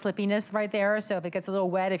non-slippiness right there. So if it gets a little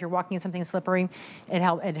wet, if you're walking in something slippery, it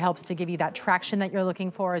helps to give you that traction that you're looking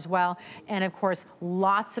for as well. And of course,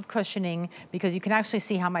 lots of cushioning, because you can actually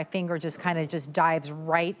see how my finger just kind of just dives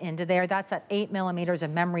right into there. That's that 8 millimeters of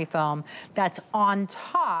memory foam that's on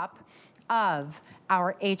top of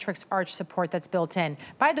our Aetrex arch support that's built in.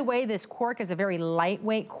 By the way, this cork is a very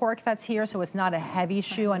lightweight cork that's here, so it's not a heavy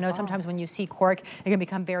shoe. I know sometimes when you see cork, it can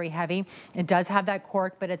become very heavy. It does have that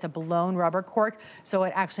cork, but it's a blown rubber cork, so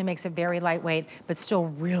it actually makes it very lightweight, but still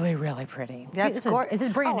really, really pretty. That's gorgeous. This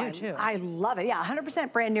is brand new too. I love it. Yeah,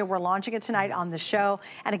 100% brand new. We're launching it tonight on the show.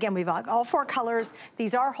 And again, we've got all 4 colors.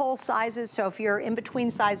 These are whole sizes, so if you're in between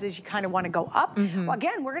sizes, you kind of want to go up. Well,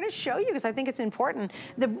 again, we're going to show you, because I think it's important,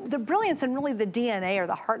 the brilliance and really the DNA DNA or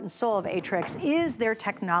the heart and soul of Aetrex is their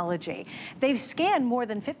technology. They've scanned more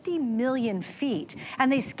than 50 million feet,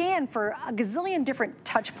 and they scan for a gazillion different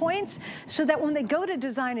touch points so that when they go to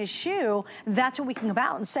design a shoe, that's what we can come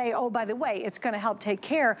out and say, oh, by the way, it's gonna help take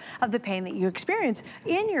care of the pain that you experience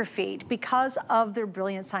in your feet because of their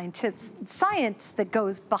brilliant science that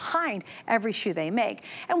goes behind every shoe they make.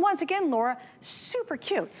 And once again, Laura, super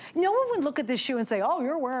cute. No one would look at this shoe and say, oh,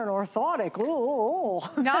 you're wearing orthotic. Ooh.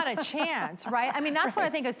 Not a chance, right? I mean, that's what I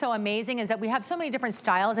think is so amazing is that we have so many different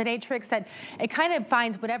styles at Aetrex that it kind of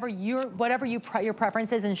finds whatever your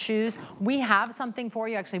preference is in shoes. We have something for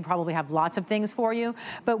you. Actually, probably have lots of things for you.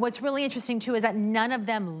 But what's really interesting too is that none of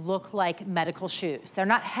them look like medical shoes. They're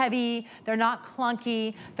not heavy. They're not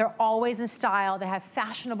clunky. They're always in style. They have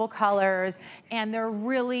fashionable colors, and they're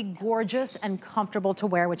really gorgeous and comfortable to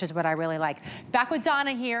wear, which is what I really like. Back with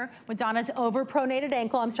Donna here, with Donna's overpronated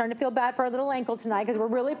ankle. I'm starting to feel bad for her little ankle tonight because we're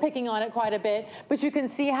really picking on it quite a bit, but you can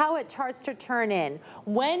see how it starts to turn in.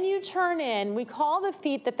 When you turn in, we call the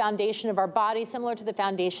feet the foundation of our body, similar to the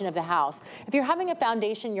foundation of the house. If you're having a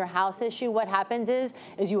foundation in your house issue, what happens is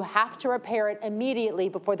you have to repair it immediately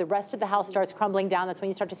before the rest of the house starts crumbling down. That's when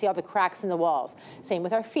you start to see all the cracks in the walls. Same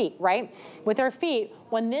with our feet, right? With our feet,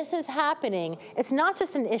 when this is happening, it's not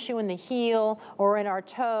just an issue in the heel or in our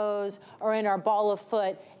toes or in our ball of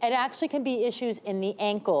foot. It actually can be issues in the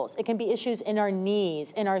ankles. It can be issues in our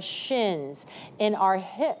knees, in our shins, in our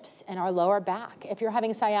hips, in our lower back. If you're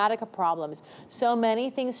having sciatica problems, so many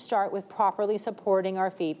things start with properly supporting our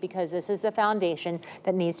feet because this is the foundation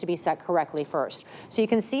that needs to be set correctly first. So you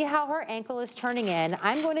can see how her ankle is turning in.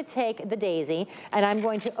 I'm going to take the daisy and I'm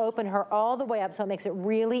going to open her all the way up so it makes it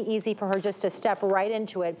really easy for her just to step right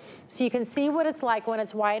into it. So you can see what it's like when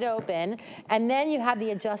it's wide open, and then you have the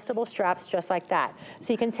adjustable straps just like that.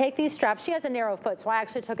 So you can take these straps. She has a narrow foot, so I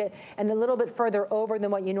actually took it and a little bit further over than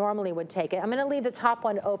what you normally would take it. I'm gonna leave the top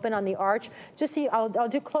one open on the arch, just so I'll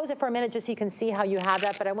close it for a minute just so you can see how you have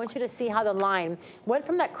that, but I want you to see how the line went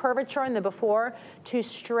from that curvature in the before to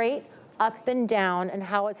straight up and down, and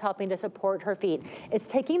how it's helping to support her feet. It's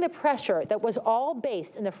taking the pressure that was all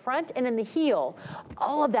based in the front and in the heel,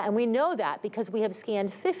 all of that, and we know that because we have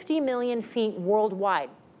scanned 50 million feet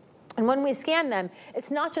worldwide. And when we scan them,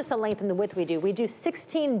 it's not just the length and the width we do. We do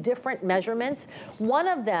 16 different measurements. One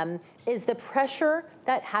of them is the pressure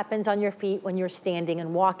that happens on your feet when you're standing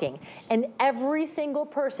and walking. And every single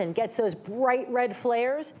person gets those bright red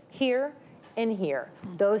flares here and here.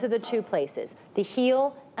 Those are the two places, the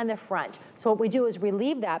heel and the front. So what we do is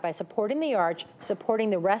relieve that by supporting the arch, supporting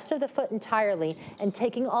the rest of the foot entirely, and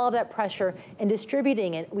taking all of that pressure and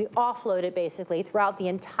distributing it. We offload it basically throughout the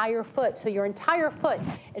entire foot. So your entire foot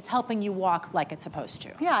is helping you walk like it's supposed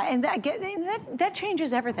to. Yeah, and that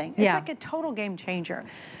changes everything. It's like a total game changer.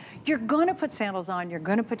 You're gonna put sandals on, you're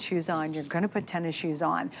gonna put shoes on, you're gonna put tennis shoes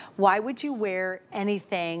on. Why would you wear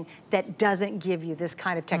anything that doesn't give you this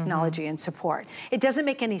kind of technology and support? It doesn't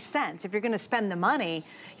make any sense. If you're gonna spend the money,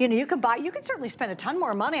 you know, you can certainly spend a ton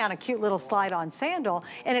more money on a cute little slide-on sandal,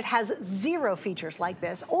 and it has zero features like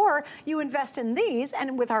this. Or you invest in these,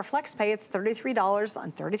 and with our FlexPay, it's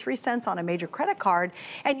 $33.33 on a major credit card,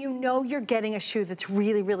 and you know you're getting a shoe that's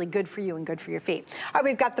really, really good for you and good for your feet. All right,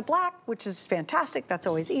 we've got the black, which is fantastic. That's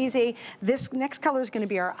always easy. This next color is going to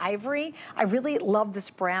be our ivory. I really love this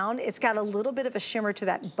brown. It's got a little bit of a shimmer to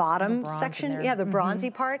that bottom section. Yeah, the bronzy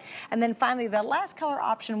part. And then finally, the last color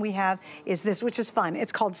option we have is this, which is fun.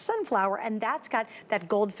 It's called Sunflower, and that's got that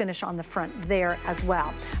gold finish on the front there as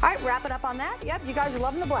well. All right, wrap it up on that. Yep, you guys are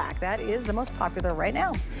loving the black. That is the most popular right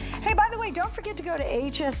now. Hey, by the way, don't forget to go to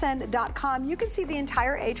hsn.com. You can see the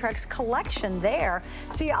entire Aetrex collection there.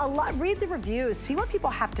 See read the reviews, see what people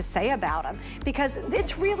have to say about them, because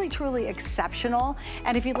it's really truly exceptional.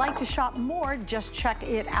 And if you'd like to shop more, just check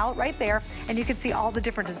it out right there, and you can see all the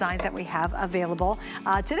different designs that we have available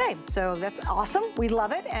today. So that's awesome. We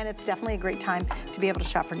love it, and it's definitely a great time to be able to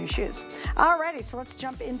shop for new shoes. Alrighty, so let's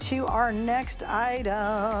jump into our next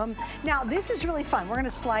item. Now, this is really fun. We're going to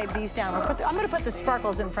slide these down. I'm going to put the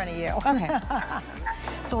sparkles in front of you. Okay.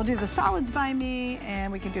 So we'll do the solids by me,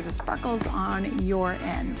 and we can do the sparkles on your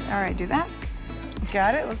end. All right, do that.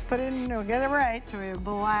 Got it. Let's put it in. We'll get it right. So we have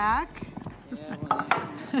black.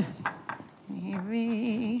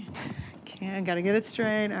 Navy. I gotta get it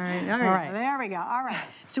straight. All right, all right, there we go. All right,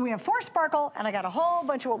 so we have 4 sparkle, and I got a whole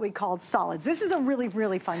bunch of what we called solids. This is a really,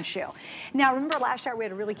 really fun shoe. Now, remember last hour we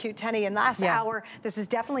had a really cute tenny, and last hour, this is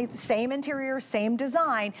definitely the same interior, same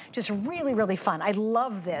design, just really, really fun. I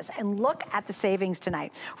love this, and look at the savings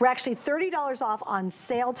tonight. We're actually $30 off on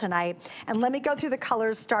sale tonight, and let me go through the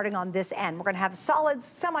colors starting on this end. We're gonna have solids,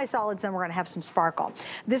 semi-solids, then we're gonna have some sparkle.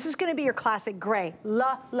 This is gonna be your classic gray.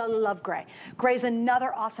 Love gray. Gray's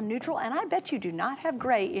another awesome neutral, and I bet you do not have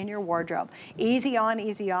gray in your wardrobe. Easy on,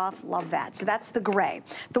 easy off, love that. So that's the gray.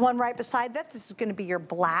 The one right beside that, this is gonna be your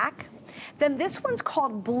black. Then this one's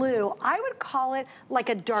called blue. I would call it like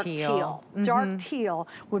a dark teal. Dark teal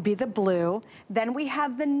would be the blue. Then we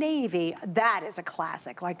have the navy. That is a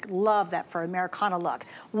classic. Like, love that for Americana look.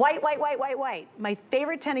 White, white, white, white, white. My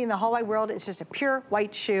favorite tenny in the whole wide world is just a pure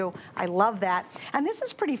white shoe. I love that. And this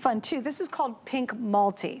is pretty fun too. This is called pink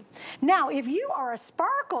multi. Now, if you are a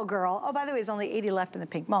sparkle girl, oh, by the way, there's only 80 left in the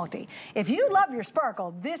pink multi. If you love your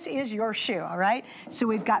sparkle, this is your shoe, all right? So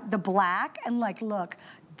we've got the black, and like, look,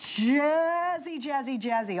 jazzy, jazzy,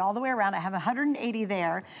 jazzy all the way around. I have 180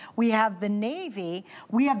 there. We have the navy.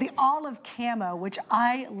 We have the olive camo, which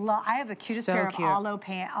I love. I have the cutest pair of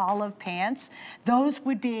olive pants. Those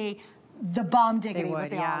would be the bomb diggity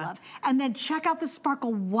with the olive. And then check out the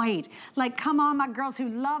sparkle white. Like, come on, my girls who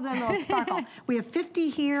love their little sparkle. We have 50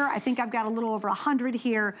 here. I think I've got a little over 100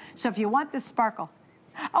 here. So if you want this sparkle,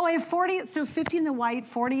 oh, I have 40, so 50 in the white,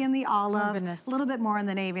 40 in the olive, a little bit more in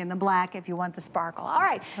the navy and the black if you want the sparkle. All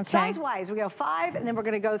right, size-wise, we go 5, and then we're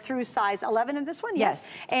gonna go through size 11 in this one,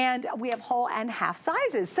 yes. And we have whole and half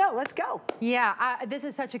sizes, so let's go. Yeah, this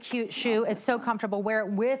is such a cute shoe. It's so comfortable. Wear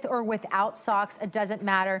it with or without socks, it doesn't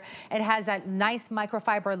matter. It has that nice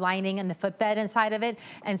microfiber lining and the footbed inside of it,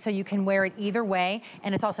 and so you can wear it either way,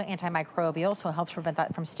 and it's also antimicrobial, so it helps prevent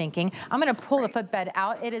that from stinking. I'm gonna pull the footbed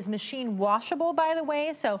out. It is machine washable, by the way.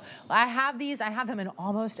 So I have these, I have them in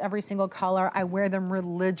almost every single color. I wear them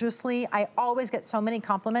religiously. I always get so many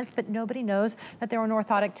compliments, but nobody knows that they're an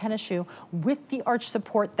orthotic tennis shoe with the arch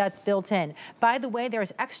support that's built in. By the way,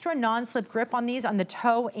 there's extra non-slip grip on these on the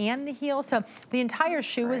toe and the heel. So the entire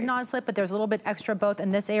shoe is non-slip, but there's a little bit extra both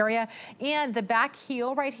in this area. And the back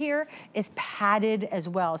heel right here is padded as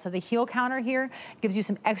well. So the heel counter here gives you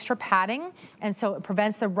some extra padding, and so it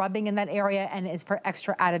prevents the rubbing in that area and is for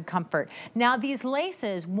extra added comfort. Now these laces,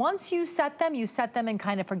 once you set them and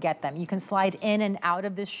kind of forget them. You can slide in and out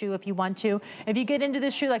of this shoe if you want to. If you get into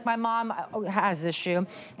this shoe, like my mom has this shoe,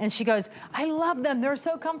 and she goes, I love them, they're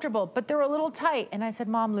so comfortable, but they're a little tight. And I said,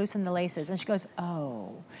 Mom, loosen the laces. And she goes,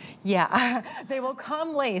 oh, yeah. They will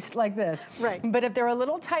come laced like this. Right. But if they're a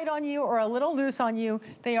little tight on you or a little loose on you,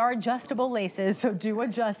 they are adjustable laces, so do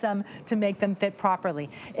adjust them to make them fit properly.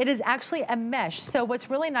 It is actually a mesh. So what's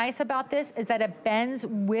really nice about this is that it bends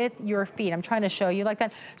with your feet. I'm trying to show you like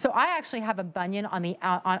that. So I actually have a bunion on the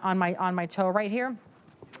on my toe right here.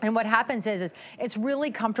 And what happens is it's really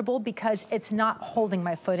comfortable because it's not holding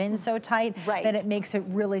my foot in so tight that it makes it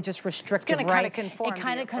really just restrictive, it's gonna conform. It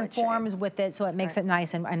kind of conforms with it, so it makes it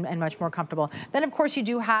nice and much more comfortable. Then, of course, you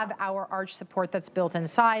do have our arch support that's built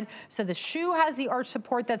inside. So the shoe has the arch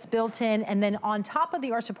support that's built in, and then on top of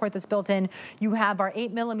the arch support that's built in, you have our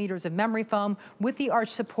 8 millimeters of memory foam with the arch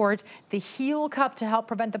support, the heel cup to help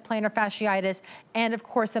prevent the plantar fasciitis, and, of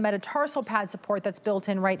course, the metatarsal pad support that's built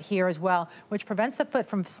in right here as well, which prevents the foot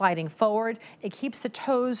from sliding forward. It keeps the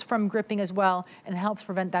toes from gripping as well, and helps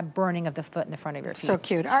prevent that burning of the foot in the front of your feet. So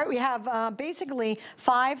cute. All right, we have basically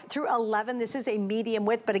 5 through 11. This is a medium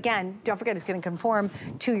width, but again, don't forget it's going to conform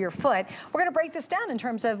to your foot. We're going to break this down in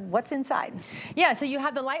terms of what's inside. Yeah, so you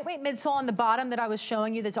have the lightweight midsole on the bottom that I was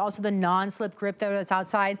showing you. That's also the non-slip grip there that's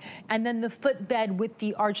outside, and then the footbed with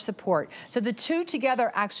the arch support. So the two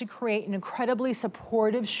together actually create an incredibly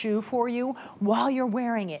supportive shoe for you while you're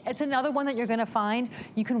wearing it. It's another one that you're going to find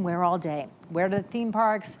you can wear all day. Wear it to the theme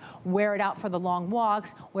parks, wear it out for the long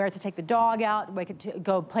walks, wear it to take the dog out, wear it to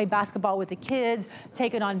go play basketball with the kids,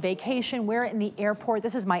 take it on vacation, wear it in the airport.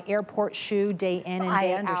 This is my airport shoe day in and day out.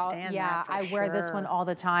 I understand that for I wear this one all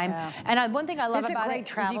the time. Yeah. And one thing I love about it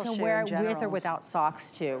is you can wear it with or without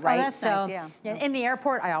socks too, right? Oh, that's nice, yeah. In the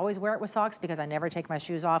airport, I always wear it with socks because I never take my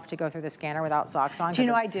shoes off to go through the scanner without socks on. Do you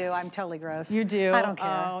know I do? I'm totally gross. You do? I don't care.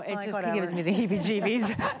 Oh, it just gives me the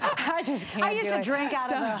heebie-jeebies. I just can't I used to drink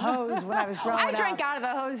out of the hose when I was growing up. I drank out of the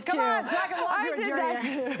hose too. Come on, so I can walk through a dirty. I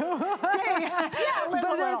did that too. dang. Yeah, but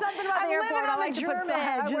there's something about the airport. I like to put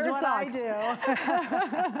socks. I wear socks.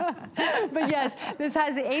 But yes, this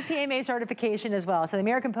has the APMA certification as well. So the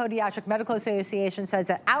American Podiatric Medical Association says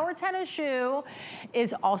that our tennis shoe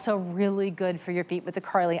is also really good for your feet with the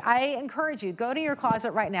Carly. I encourage you, go to your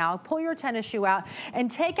closet right now, pull your tennis shoe out, and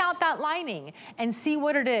take out that lining and see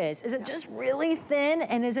what it is. Is it just really thin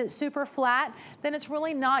and is it super flat? Then it's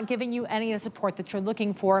really not giving you any of the support that you're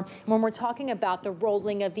looking for when we're talking about the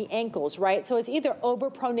rolling of the ankles, right? So it's either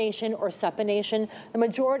overpronation or supination. The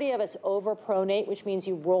majority of us overpronate, which means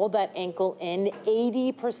you roll that ankle in.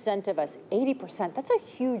 80% of us, 80%, that's a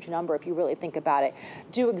huge number if you really think about it,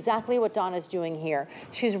 do exactly what Donna's doing here.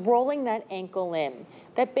 She's rolling that ankle in.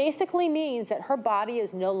 That basically means that her body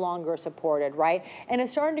is no longer supported, right? And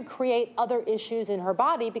it's starting to create other issues in her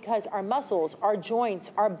body because our muscles, our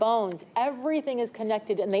joints, our bones, everything is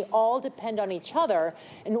connected and they all depend on each other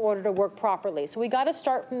in order to work properly. So we got to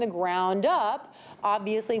start from the ground up,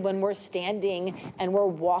 obviously, when we're standing and we're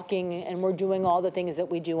walking and we're doing all the things that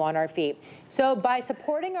we do on our feet. So by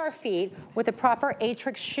supporting our feet with a proper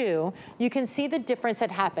Aetrex shoe, you can see the difference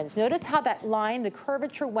that happens. Notice how that line, the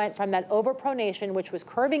curvature went from that overpronation, which was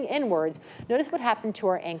curving inwards. Notice what happened to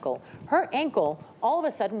her ankle. Her ankle all of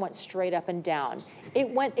a sudden went straight up and down. It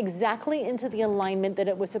went exactly into the alignment that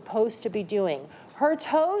it was supposed to be doing. Her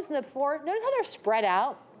toes in the floor, notice how they're spread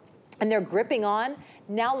out and they're gripping on.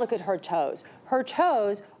 Now look at her toes. Her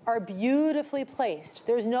toes are beautifully placed.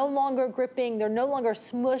 There's no longer gripping. They're no longer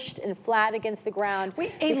smushed and flat against the ground.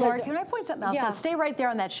 Wait, hey, Lauren, can I point something else out? Stay right there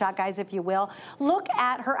on that shot, guys, if you will. Look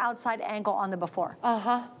at her outside ankle on the before.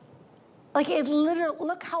 Like it literally,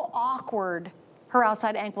 look how awkward her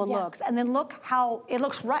outside ankle looks. And then look how it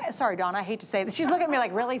looks right. Sorry, Dawn, I hate to say this. She's looking at me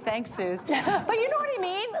like, really? Thanks, Suze. But you know what I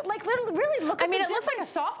mean? Like, literally, really look at it looks like a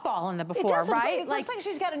softball in the before, right? It looks like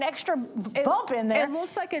she's got an extra bump in there. It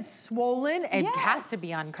looks like it's swollen. It has to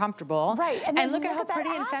be uncomfortable. Right. And look at how pretty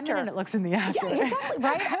and feminine it looks in the after. Yeah, exactly,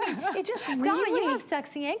 right? I mean, it just really... Donna, you have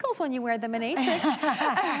sexy ankles when you wear them in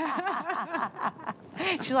Aetrex.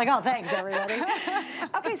 She's like, oh, thanks, everybody.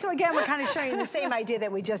 Okay, so again, we're kind of showing you the same idea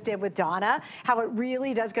that we just did with Donna, how it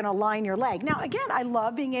really does going to line your leg. Now, again, I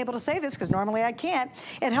love being able to say this because normally I can't.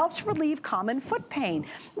 It helps relieve common foot pain.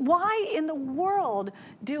 Why in the world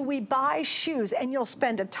do we buy shoes and you'll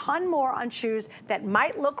spend a ton more on shoes that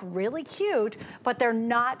might look really cute, but they're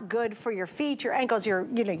not good for your feet, your ankles, your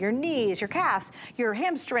knees, your calves, your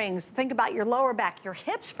hamstrings. Think about your lower back, your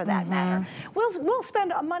hips for that matter. We'll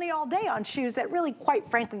spend money all day on shoes that really, quite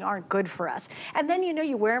frankly, aren't good for us. And then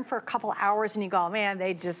you wear them for a couple hours and you go, man,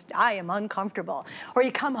 I am uncomfortable. Or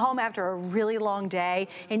you come home after a really long day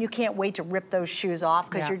and you can't wait to rip those shoes off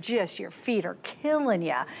because your feet are killing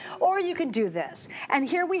you. Or you can do this. And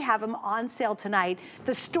here we have them on sale tonight.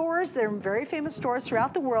 The stores, they're very famous stores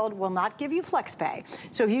throughout the world, will not give you flex pay.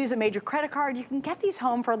 So if you use a major credit card, you can get these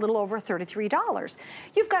home for a little over $33.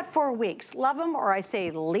 You've got 4 weeks. Love them, or I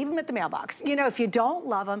say leave them at the mailbox. If you don't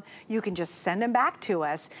love them, you can just send them back to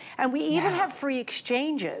us. And we even have free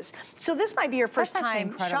exchanges. So this might be your first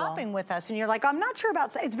time shopping with us and you're like, I'm not sure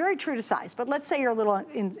about size. It's very true to size, but let's say you're a little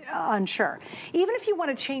unsure. Even if you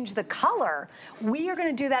want to change the color, we are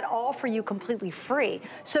going to do that all for you completely free.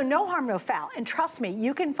 So no harm, no foul. And trust me,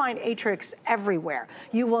 you can find Aetrex everywhere.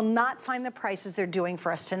 You will not find the prices they're doing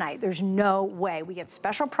for us tonight. There's no way. We get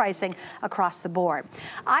special pricing across the board.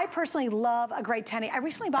 I personally love a great tennis. I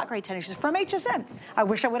recently bought great tennis shoes from HSN. I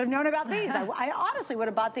wish I would have known about these. I honestly would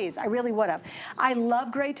have bought these. I really would have. I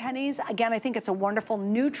love gray tennies. Again, I think it's a wonderful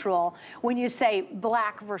neutral when you say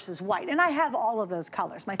black versus white. And I have all of those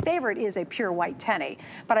colors. My favorite is a pure white tenny.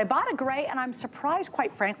 But I bought a gray and I'm surprised,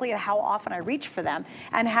 quite frankly, at how often I reach for them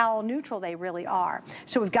and how neutral they really are.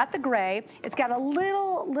 So we've got the gray. It's got a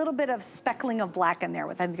little bit of speckling of black in there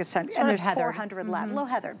with, I think it's, and there's 400 left, a little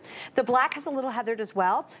heathered. The black has a little heathered as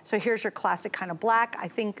well. So here's your classic kind of black. I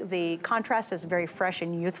think the contrast is very fresh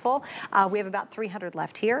and youthful. We have about 300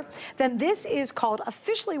 left here. Then this is called,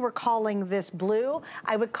 officially we're calling this blue.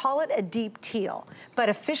 I would call it a deep teal. But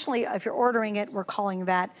officially, if you're ordering it, we're calling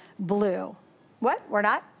that blue. What? We're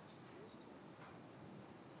not?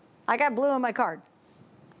 I got blue on my card.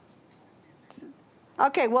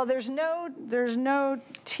 Okay, well, there's no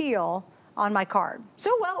teal on my card.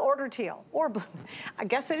 So well, order teal or blue. I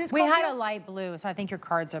guess it is. We had teal. a light blue, so I think your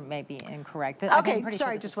cards are maybe incorrect. Okay,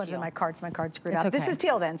 sorry, just went to my cards screwed up. Okay. This is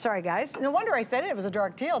teal then, sorry guys. No wonder I said it was a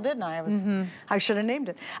dark teal, didn't I? I should have named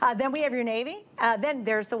it. Then we have your navy, then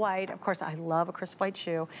there's the white. Of course, I love a crisp white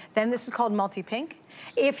shoe. Then this is called multi-pink.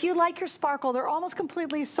 If you like your sparkle, they're almost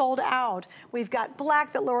completely sold out. We've got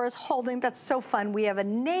black that Laura's holding, that's so fun. We have a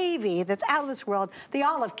navy that's out of this world. The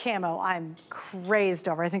olive camo, I'm crazed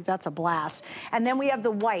over. I think that's a blast. And then we have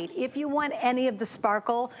the white. If you want any of the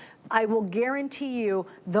sparkle, I will guarantee you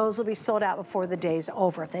those will be sold out before the day's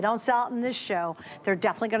over. If they don't sell out in this show, they're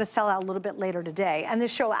definitely gonna sell out a little bit later today. And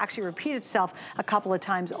this show will actually repeat itself a couple of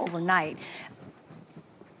times overnight.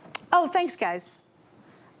 Oh, thanks guys.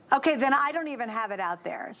 Okay, then I don't even have it out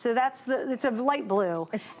there. So that's it's a light blue.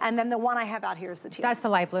 And then the one I have out here is the teal. That's the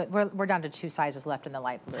light blue. We're down to 2 sizes left in the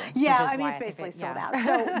light blue. Yeah, I mean, it's basically sold out.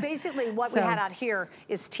 So basically what we had out here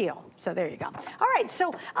is teal. So there you go. All right,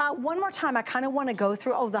 so one more time, I kind of want to go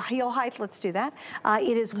through, the heel height, let's do that.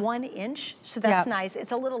 It is 1 inch, so that's nice.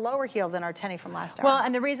 It's a little lower heel than our tenny from last hour. Well,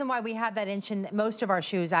 and the reason why we have that inch in most of our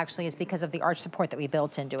shoes actually is because of the arch support that we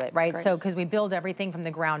built into it, right? So, because we build everything from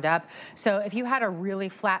the ground up. So if you had a really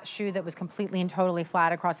flat shoe that was completely and totally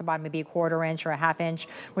flat across the bottom, maybe a 1/4 inch or a 1/2 inch,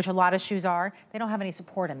 which a lot of shoes are, they don't have any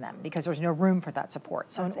support in them because there's no room for that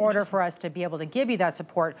support. So in order for us to be able to give you that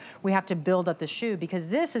support, we have to build up the shoe because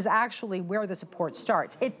this is actually where the support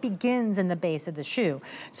starts. It begins in the base of the shoe.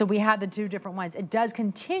 So we have the 2 different ones. It does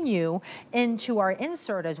continue into our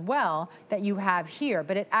insert as well that you have here,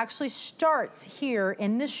 but it actually starts here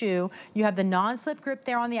in the shoe. You have the non-slip grip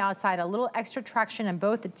there on the outside, a little extra traction in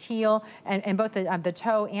both the heel and both the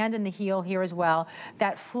toe and in the heel here as well.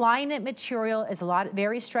 That fly knit material is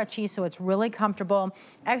very stretchy, so it's really comfortable.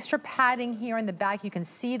 Extra padding here in the back. You can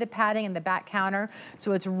see the padding in the back counter,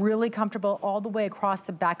 so it's really comfortable all the way across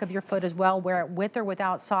the back of your foot as well. Wear it with or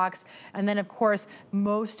without socks. And then of course,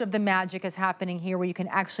 most of the magic is happening here where you can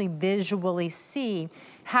actually visually see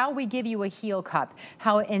how we give you a heel cup,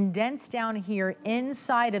 how it indents down here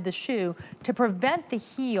inside of the shoe to prevent the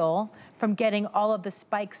heel from getting all of the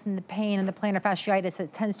spikes and the pain and the plantar fasciitis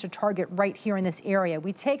that tends to target right here in this area.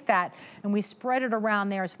 We take that and we spread it around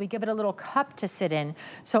there, so we give it a little cup to sit in.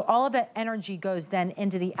 So all of that energy goes then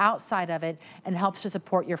into the outside of it and helps to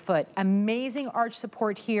support your foot. Amazing arch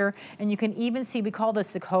support here, and you can even see, we call this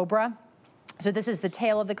the cobra. So this is the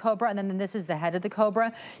tail of the cobra, and then this is the head of the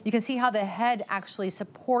cobra. You can see how the head actually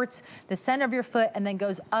supports the center of your foot and then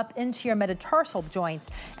goes up into your metatarsal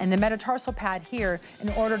joints and the metatarsal pad here in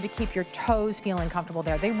order to keep your toes feeling comfortable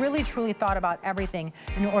there. They really truly thought about everything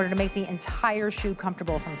in order to make the entire shoe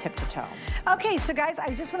comfortable from tip to toe. Okay, so guys,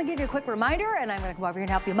 I just want to give you a quick reminder, and I'm going to come over here and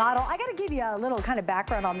help you model. I got to give you a little kind of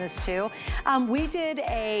background on this too. We did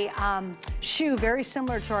a shoe very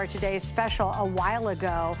similar to our today's special a while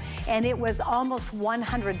ago, and it was almost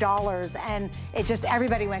 $100, and it just,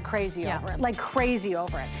 everybody went crazy over it, like crazy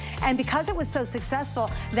over it. And because it was so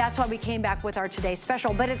successful, that's why we came back with our today's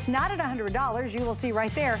special. But it's not at $100. You will see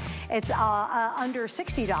right there, it's under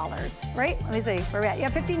 $60, right? Let me see, where are we at? Yeah,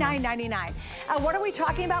 $59.99. What are we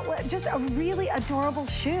talking about? Well, just a really adorable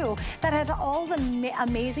shoe that has all the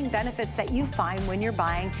amazing benefits that you find when you're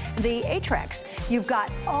buying the Aetrex. You've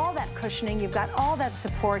got all that cushioning, you've got all that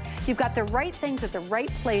support, you've got the right things at the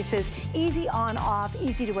right places, easy on, off,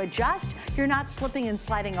 easy to adjust. You're not slipping and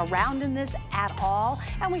sliding around in this at all.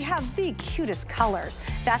 And we have the cutest colors.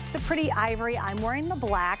 That's the pretty ivory. I'm wearing the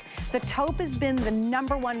black. The taupe has been the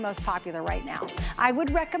 #1 most popular right now. I would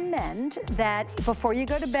recommend that before you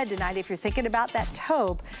go to bed tonight, if you're thinking about that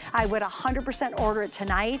taupe, I would 100% order it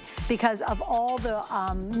tonight because of all the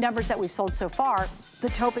numbers that we've sold so far. The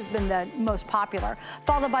taupe has been the most popular,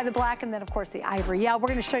 followed by the black and then of course the ivory. Yeah, we're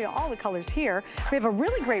gonna show you all the colors here. We have a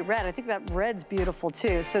really great red. I think that red's beautiful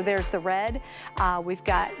too. So there's the red. We've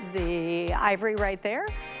got the ivory right there.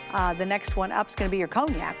 The next one up is going to be your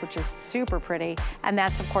cognac, which is super pretty, and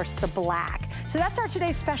that's of course the black. So that's our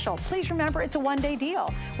today's special. Please remember, it's a one-day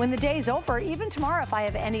deal. When the day's over, even tomorrow if I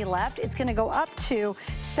have any left, it's going to go up to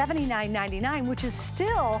 $79.99, which is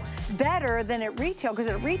still better than at retail, because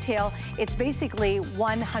at retail it's basically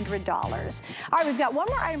 $100. All right, we've got one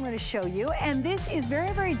more item I'm going to show you, and this is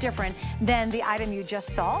very, very different than the item you just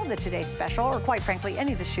saw, the today's special, or quite frankly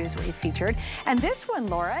any of the shoes we featured. And this one,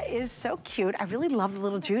 Laura, is so cute. I really love the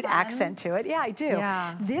little jute accent to it. Yeah, I do.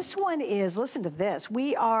 Yeah. This one is, listen to this.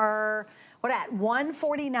 We are, what at,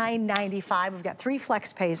 $149.95. We've got 3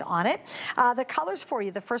 flex pays on it. The colors for you,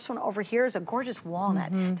 the first one over here is a gorgeous walnut.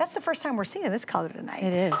 That's the first time we're seeing this color tonight.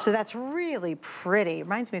 It is. So that's really pretty.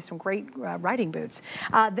 Reminds me of some great riding boots.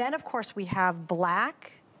 Then of course we have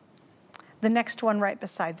black, The next one right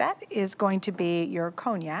beside that is going to be your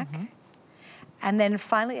cognac. And then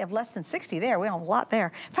finally, of less than 60 there. We have a lot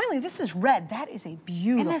there. Finally, this is red. That is a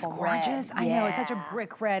beautiful Isn't this gorgeous? I know, it's such a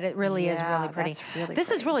brick red. It really is really pretty. This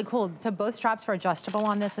is really cool. So both straps are adjustable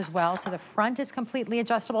on this as well. So the front is completely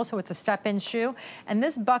adjustable, so it's a step-in shoe. And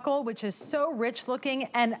this buckle, which is so rich looking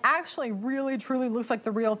and actually really, truly looks like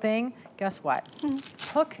the real thing, guess what?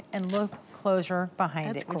 Hook and loop closure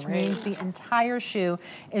behind it, which means the entire shoe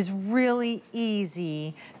is really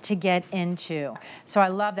easy to get into. So I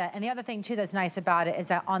love that. And the other thing too that's nice about it is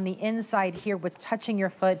that on the inside here, what's touching your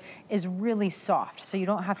foot is really soft. So you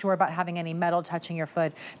don't have to worry about having any metal touching your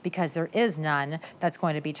foot because there is none that's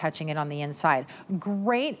going to be touching it on the inside.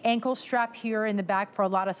 Great ankle strap here in the back for a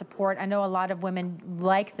lot of support. I know a lot of women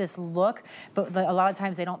like this look, but a lot of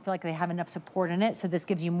times they don't feel like they have enough support in it. So this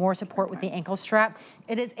gives you more support with the ankle strap.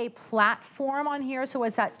 It is a platform on here, so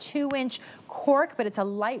it's that 2-inch cork, but it's a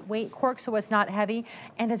lightweight cork, so it's not heavy,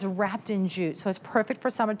 and it's wrapped in jute, so it's perfect for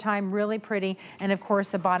summertime, really pretty, and of course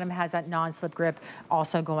the bottom has that non-slip grip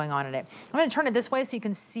also going on in it. I'm going to turn it this way so you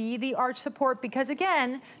can see the arch support, because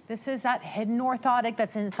again, this is that hidden orthotic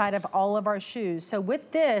that's inside of all of our shoes. So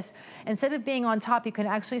with this, instead of being on top, you can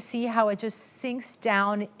actually see how it just sinks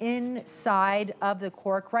down inside of the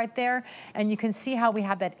cork right there, and you can see how we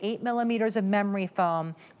have that 8 millimeters of memory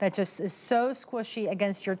foam that just is so squishy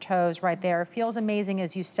against your toes right there. It feels amazing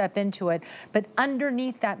as you step into it, but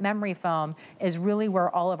underneath that memory foam is really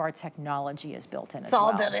where all of our technology is built in as well.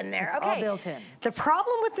 It's all built in there. It's all built in. The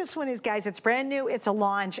problem with this one is, guys, it's brand new, it's a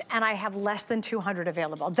launch, and I have less than 200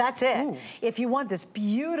 available. That's it. Ooh. If you want this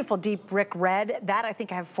beautiful deep brick red, that I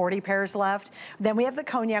think I have 40 pairs left. Then we have the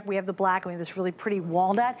cognac, we have the black, and we have this really pretty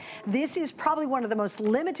walnut. This is probably one of the most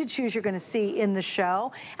limited shoes you're gonna see in the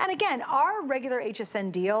show. And again, our regular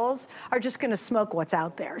HSN deals are just gonna smoke what's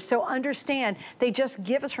out there. So understand, they just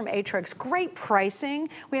give us from Aetrex great pricing.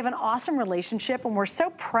 We have an awesome relationship, and we're so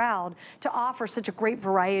proud to offer such a great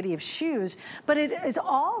variety of shoes. But it is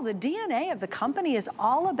all, the DNA of the company is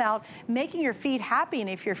all about making your feet happy. And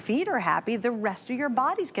if your feet are happy, the rest of your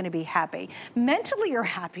body's gonna be happy. Mentally, you're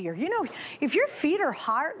happier. You know, if your feet are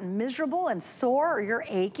hot and miserable and sore, or you're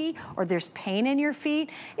achy, or there's pain in your feet,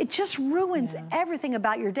 it just ruins everything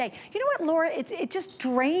about your day. You know what, Laura? It just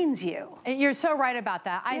drains you. You're so right about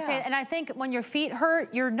that. I say, and I think when your feet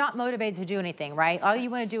hurt, you're not motivated to do anything, right? All you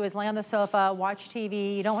want to do is lay on the sofa, watch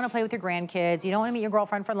TV. You don't want to play with your grandkids. You don't want to meet your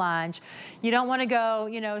girlfriend for lunch. You don't want to go,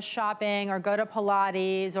 you know, shopping or go to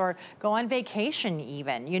Pilates or go on vacation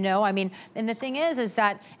even, you know? I mean, and the thing is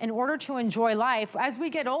that in order to enjoy life, as we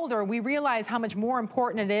get older, we realize how much more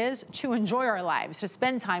important it is to enjoy our lives, to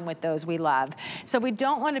spend time with those we love. So we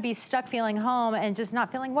don't want to be stuck feeling home and just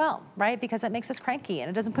not feeling well, right? Because it makes us cranky and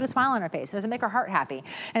it doesn't put a smile on our face. It doesn't make our heart happy.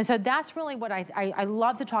 And so that's really what I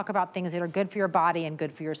love to talk about, things that are good for your body and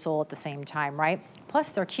good for your soul at the same time, right? Plus,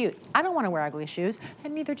 they're cute. I don't want to wear ugly shoes,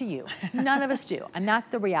 and neither do you. None of us do, and that's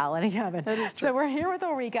the reality of it. So we're here with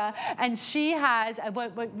Ulrika, and she has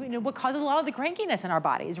what causes a lot of the crankiness in our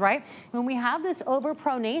bodies, right? When we have this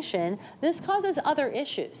overpronation, this causes other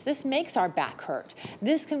issues. This makes our back hurt.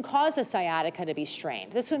 This can cause the sciatica to be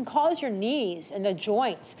strained. This can cause your knees and the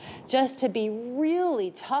joints just to be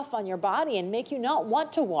really tough on your body and make you not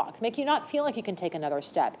want to walk, make you not feel like you can take another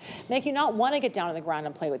step, make you not want to get down on the ground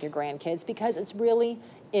and play with your grandkids, because it's really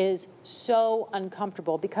is so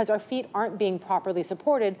uncomfortable because our feet aren't being properly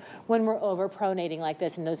supported when we're overpronating like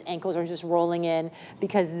this, and those ankles are just rolling in,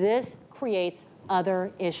 because this creates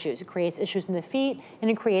other issues. It creates issues in the feet,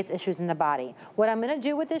 and it creates issues in the body. What I'm going to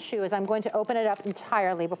do with this shoe is I'm going to open it up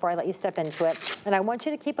entirely before I let you step into it, and I want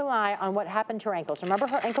you to keep an eye on what happened to her ankle. So remember,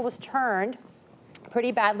 her ankle was turned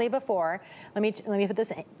pretty badly before. Let me put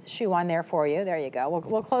this shoe on there for you. There you go.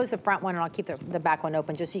 We'll close the front one, and I'll keep the back one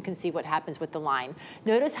open just so you can see what happens with the line.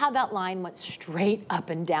 Notice how that line went straight up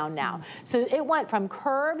and down now. So it went from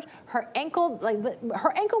curved, her ankle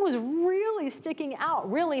was really sticking out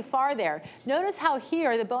really far there. Notice how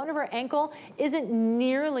here, the bone of her ankle isn't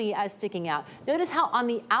nearly as sticking out. Notice how on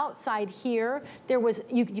the outside here, there was,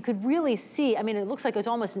 you could really see, I mean, it looks like it's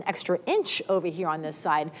almost an extra inch over here on this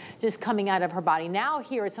side, just coming out of her body. Now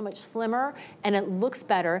here it's so much slimmer and it looks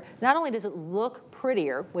better. Not only does it look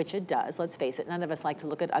prettier, which it does, let's face it, none of us like to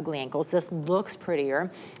look at ugly ankles. This looks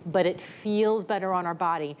prettier, but it feels better on our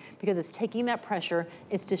body because it's taking that pressure,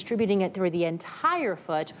 it's distributing it through the entire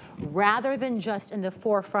foot rather than just in the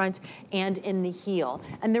forefront and in the heel.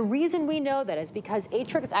 And the reason we know that is because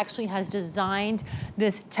Aetrex actually has designed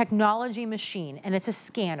this technology machine, and it's a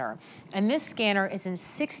scanner. And this scanner is in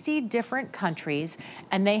 60 different countries,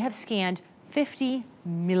 and they have scanned 50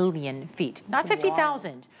 million feet, not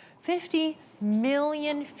 50,000. 50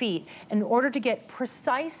 million feet in order to get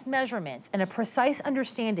precise measurements and a precise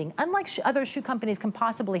understanding, unlike other shoe companies can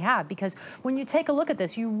possibly have, because when you take a look at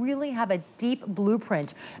this, you really have a deep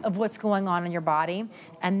blueprint of what's going on in your body,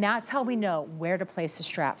 and that's how we know where to place the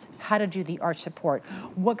straps, how to do the arch support,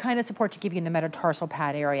 what kind of support to give you in the metatarsal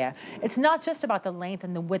pad area. It's not just about the length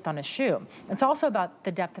and the width on a shoe. It's also about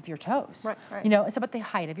the depth of your toes. Right. You know, it's about the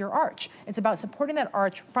height of your arch. It's about supporting that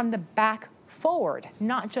arch from the back forward,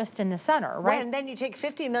 not just in the center, right? And then you take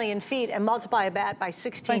 50 million feet and multiply that by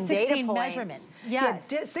 16 data points. Measurements,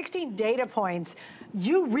 yes. Yeah, 16 data points.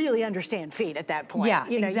 You really understand feet at that point. Yeah,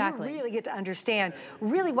 you know, exactly. You really get to understand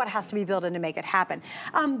really what has to be built in to make it happen.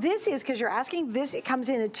 This is, because you're asking, it comes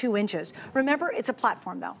in at 2 inches. Remember, it's a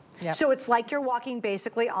platform though. Yep. So it's like you're walking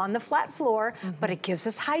basically on the flat floor, but it gives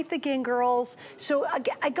us height again, girls. So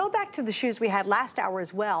I go back to the shoes we had last hour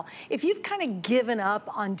as well. If you've kind of given up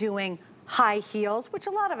on doing high heels, which a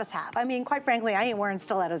lot of us have. I mean, quite frankly, I ain't wearing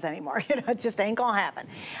stilettos anymore. You know, it just ain't gonna happen.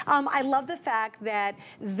 I love the fact that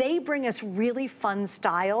they bring us really fun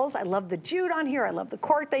styles. I love the jute on here. I love the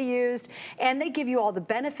cork they used. And they give you all the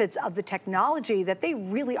benefits of the technology that they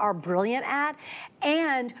really are brilliant at.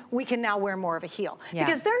 And we can now wear more of a heel. Yeah.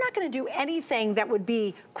 Because they're not gonna do anything that would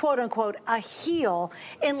be, quote unquote, a heel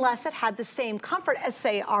unless it had the same comfort as,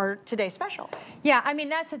 say, our Today Special. Yeah, I mean,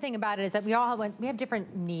 that's the thing about it, is that we have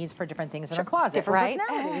different needs for different things in our closet, different right?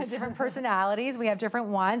 personalities. Different personalities. We have different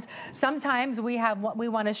ones. Sometimes we have what we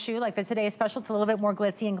want a shoe, like the Today Special. It's a little bit more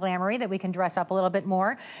glitzy and glamoury that we can dress up a little bit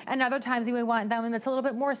more. And other times we want one that's a little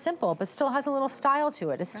bit more simple, but still has a little style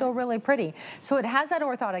to it. It's still really pretty. So it has that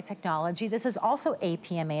orthotic technology. This is also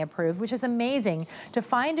APMA approved, which is amazing to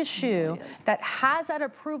find a shoe that has that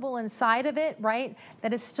approval inside of it, right?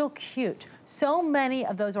 That is still cute. So many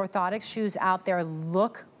of those orthotic shoes out there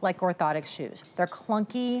look like orthotic shoes. They're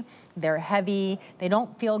clunky, they're heavy, they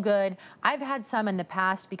don't feel good. I've had some in the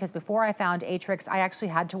past because before I found Aetrex, I actually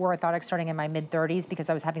had to wear orthotics starting in my mid-30s because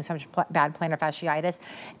I was having so much bad plantar fasciitis.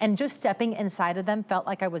 And just stepping inside of them felt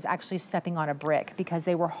like I was actually stepping on a brick because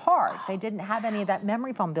they were hard. They didn't have any of that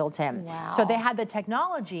memory foam built in. Wow. So they had the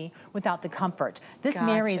technology without the comfort. This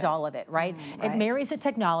marries all of it, right? It marries the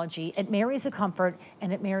technology, it marries the comfort,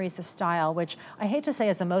 and it marries the style, which I hate to say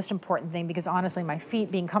is the most important thing because honestly, my feet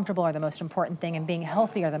being comfortable are the most important thing and being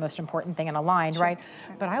healthy are the most important thing and aligned, right?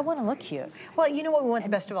 But I want to look cute. Well, you know what? We want the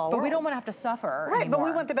best of all worlds. But we don't want to have to suffer Right, anymore. but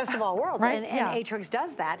we want the best of all worlds, right? and Aetrex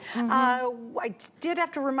does that. I did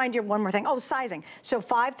have to remind you one more thing. Oh, sizing. So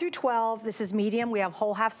 5 through 12, this is medium. We have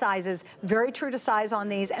whole half sizes. Very true to size on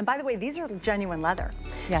these. And by the way, these are genuine leather.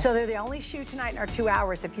 Yes. So they're the only shoe tonight in our 2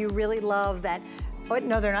 hours. If you really love that. What?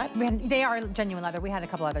 No, they're not? They are genuine leather. We had a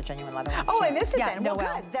couple other genuine leather ones. Oh, too. I missed it yeah, then. Noel.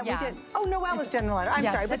 Well, good that we did. Oh, Noel was genuine leather. I'm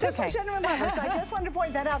sorry, but this was genuine leather. So I just wanted to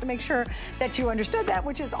point that out to make sure that you understood that,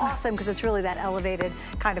 which is awesome because it's really that elevated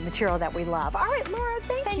kind of material that we love. All right, Laura,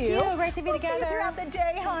 thank you. Great to be together. See you throughout the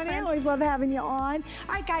day, honey. I always love having you on.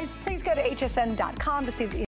 All right, guys, please go to hsn.com to see the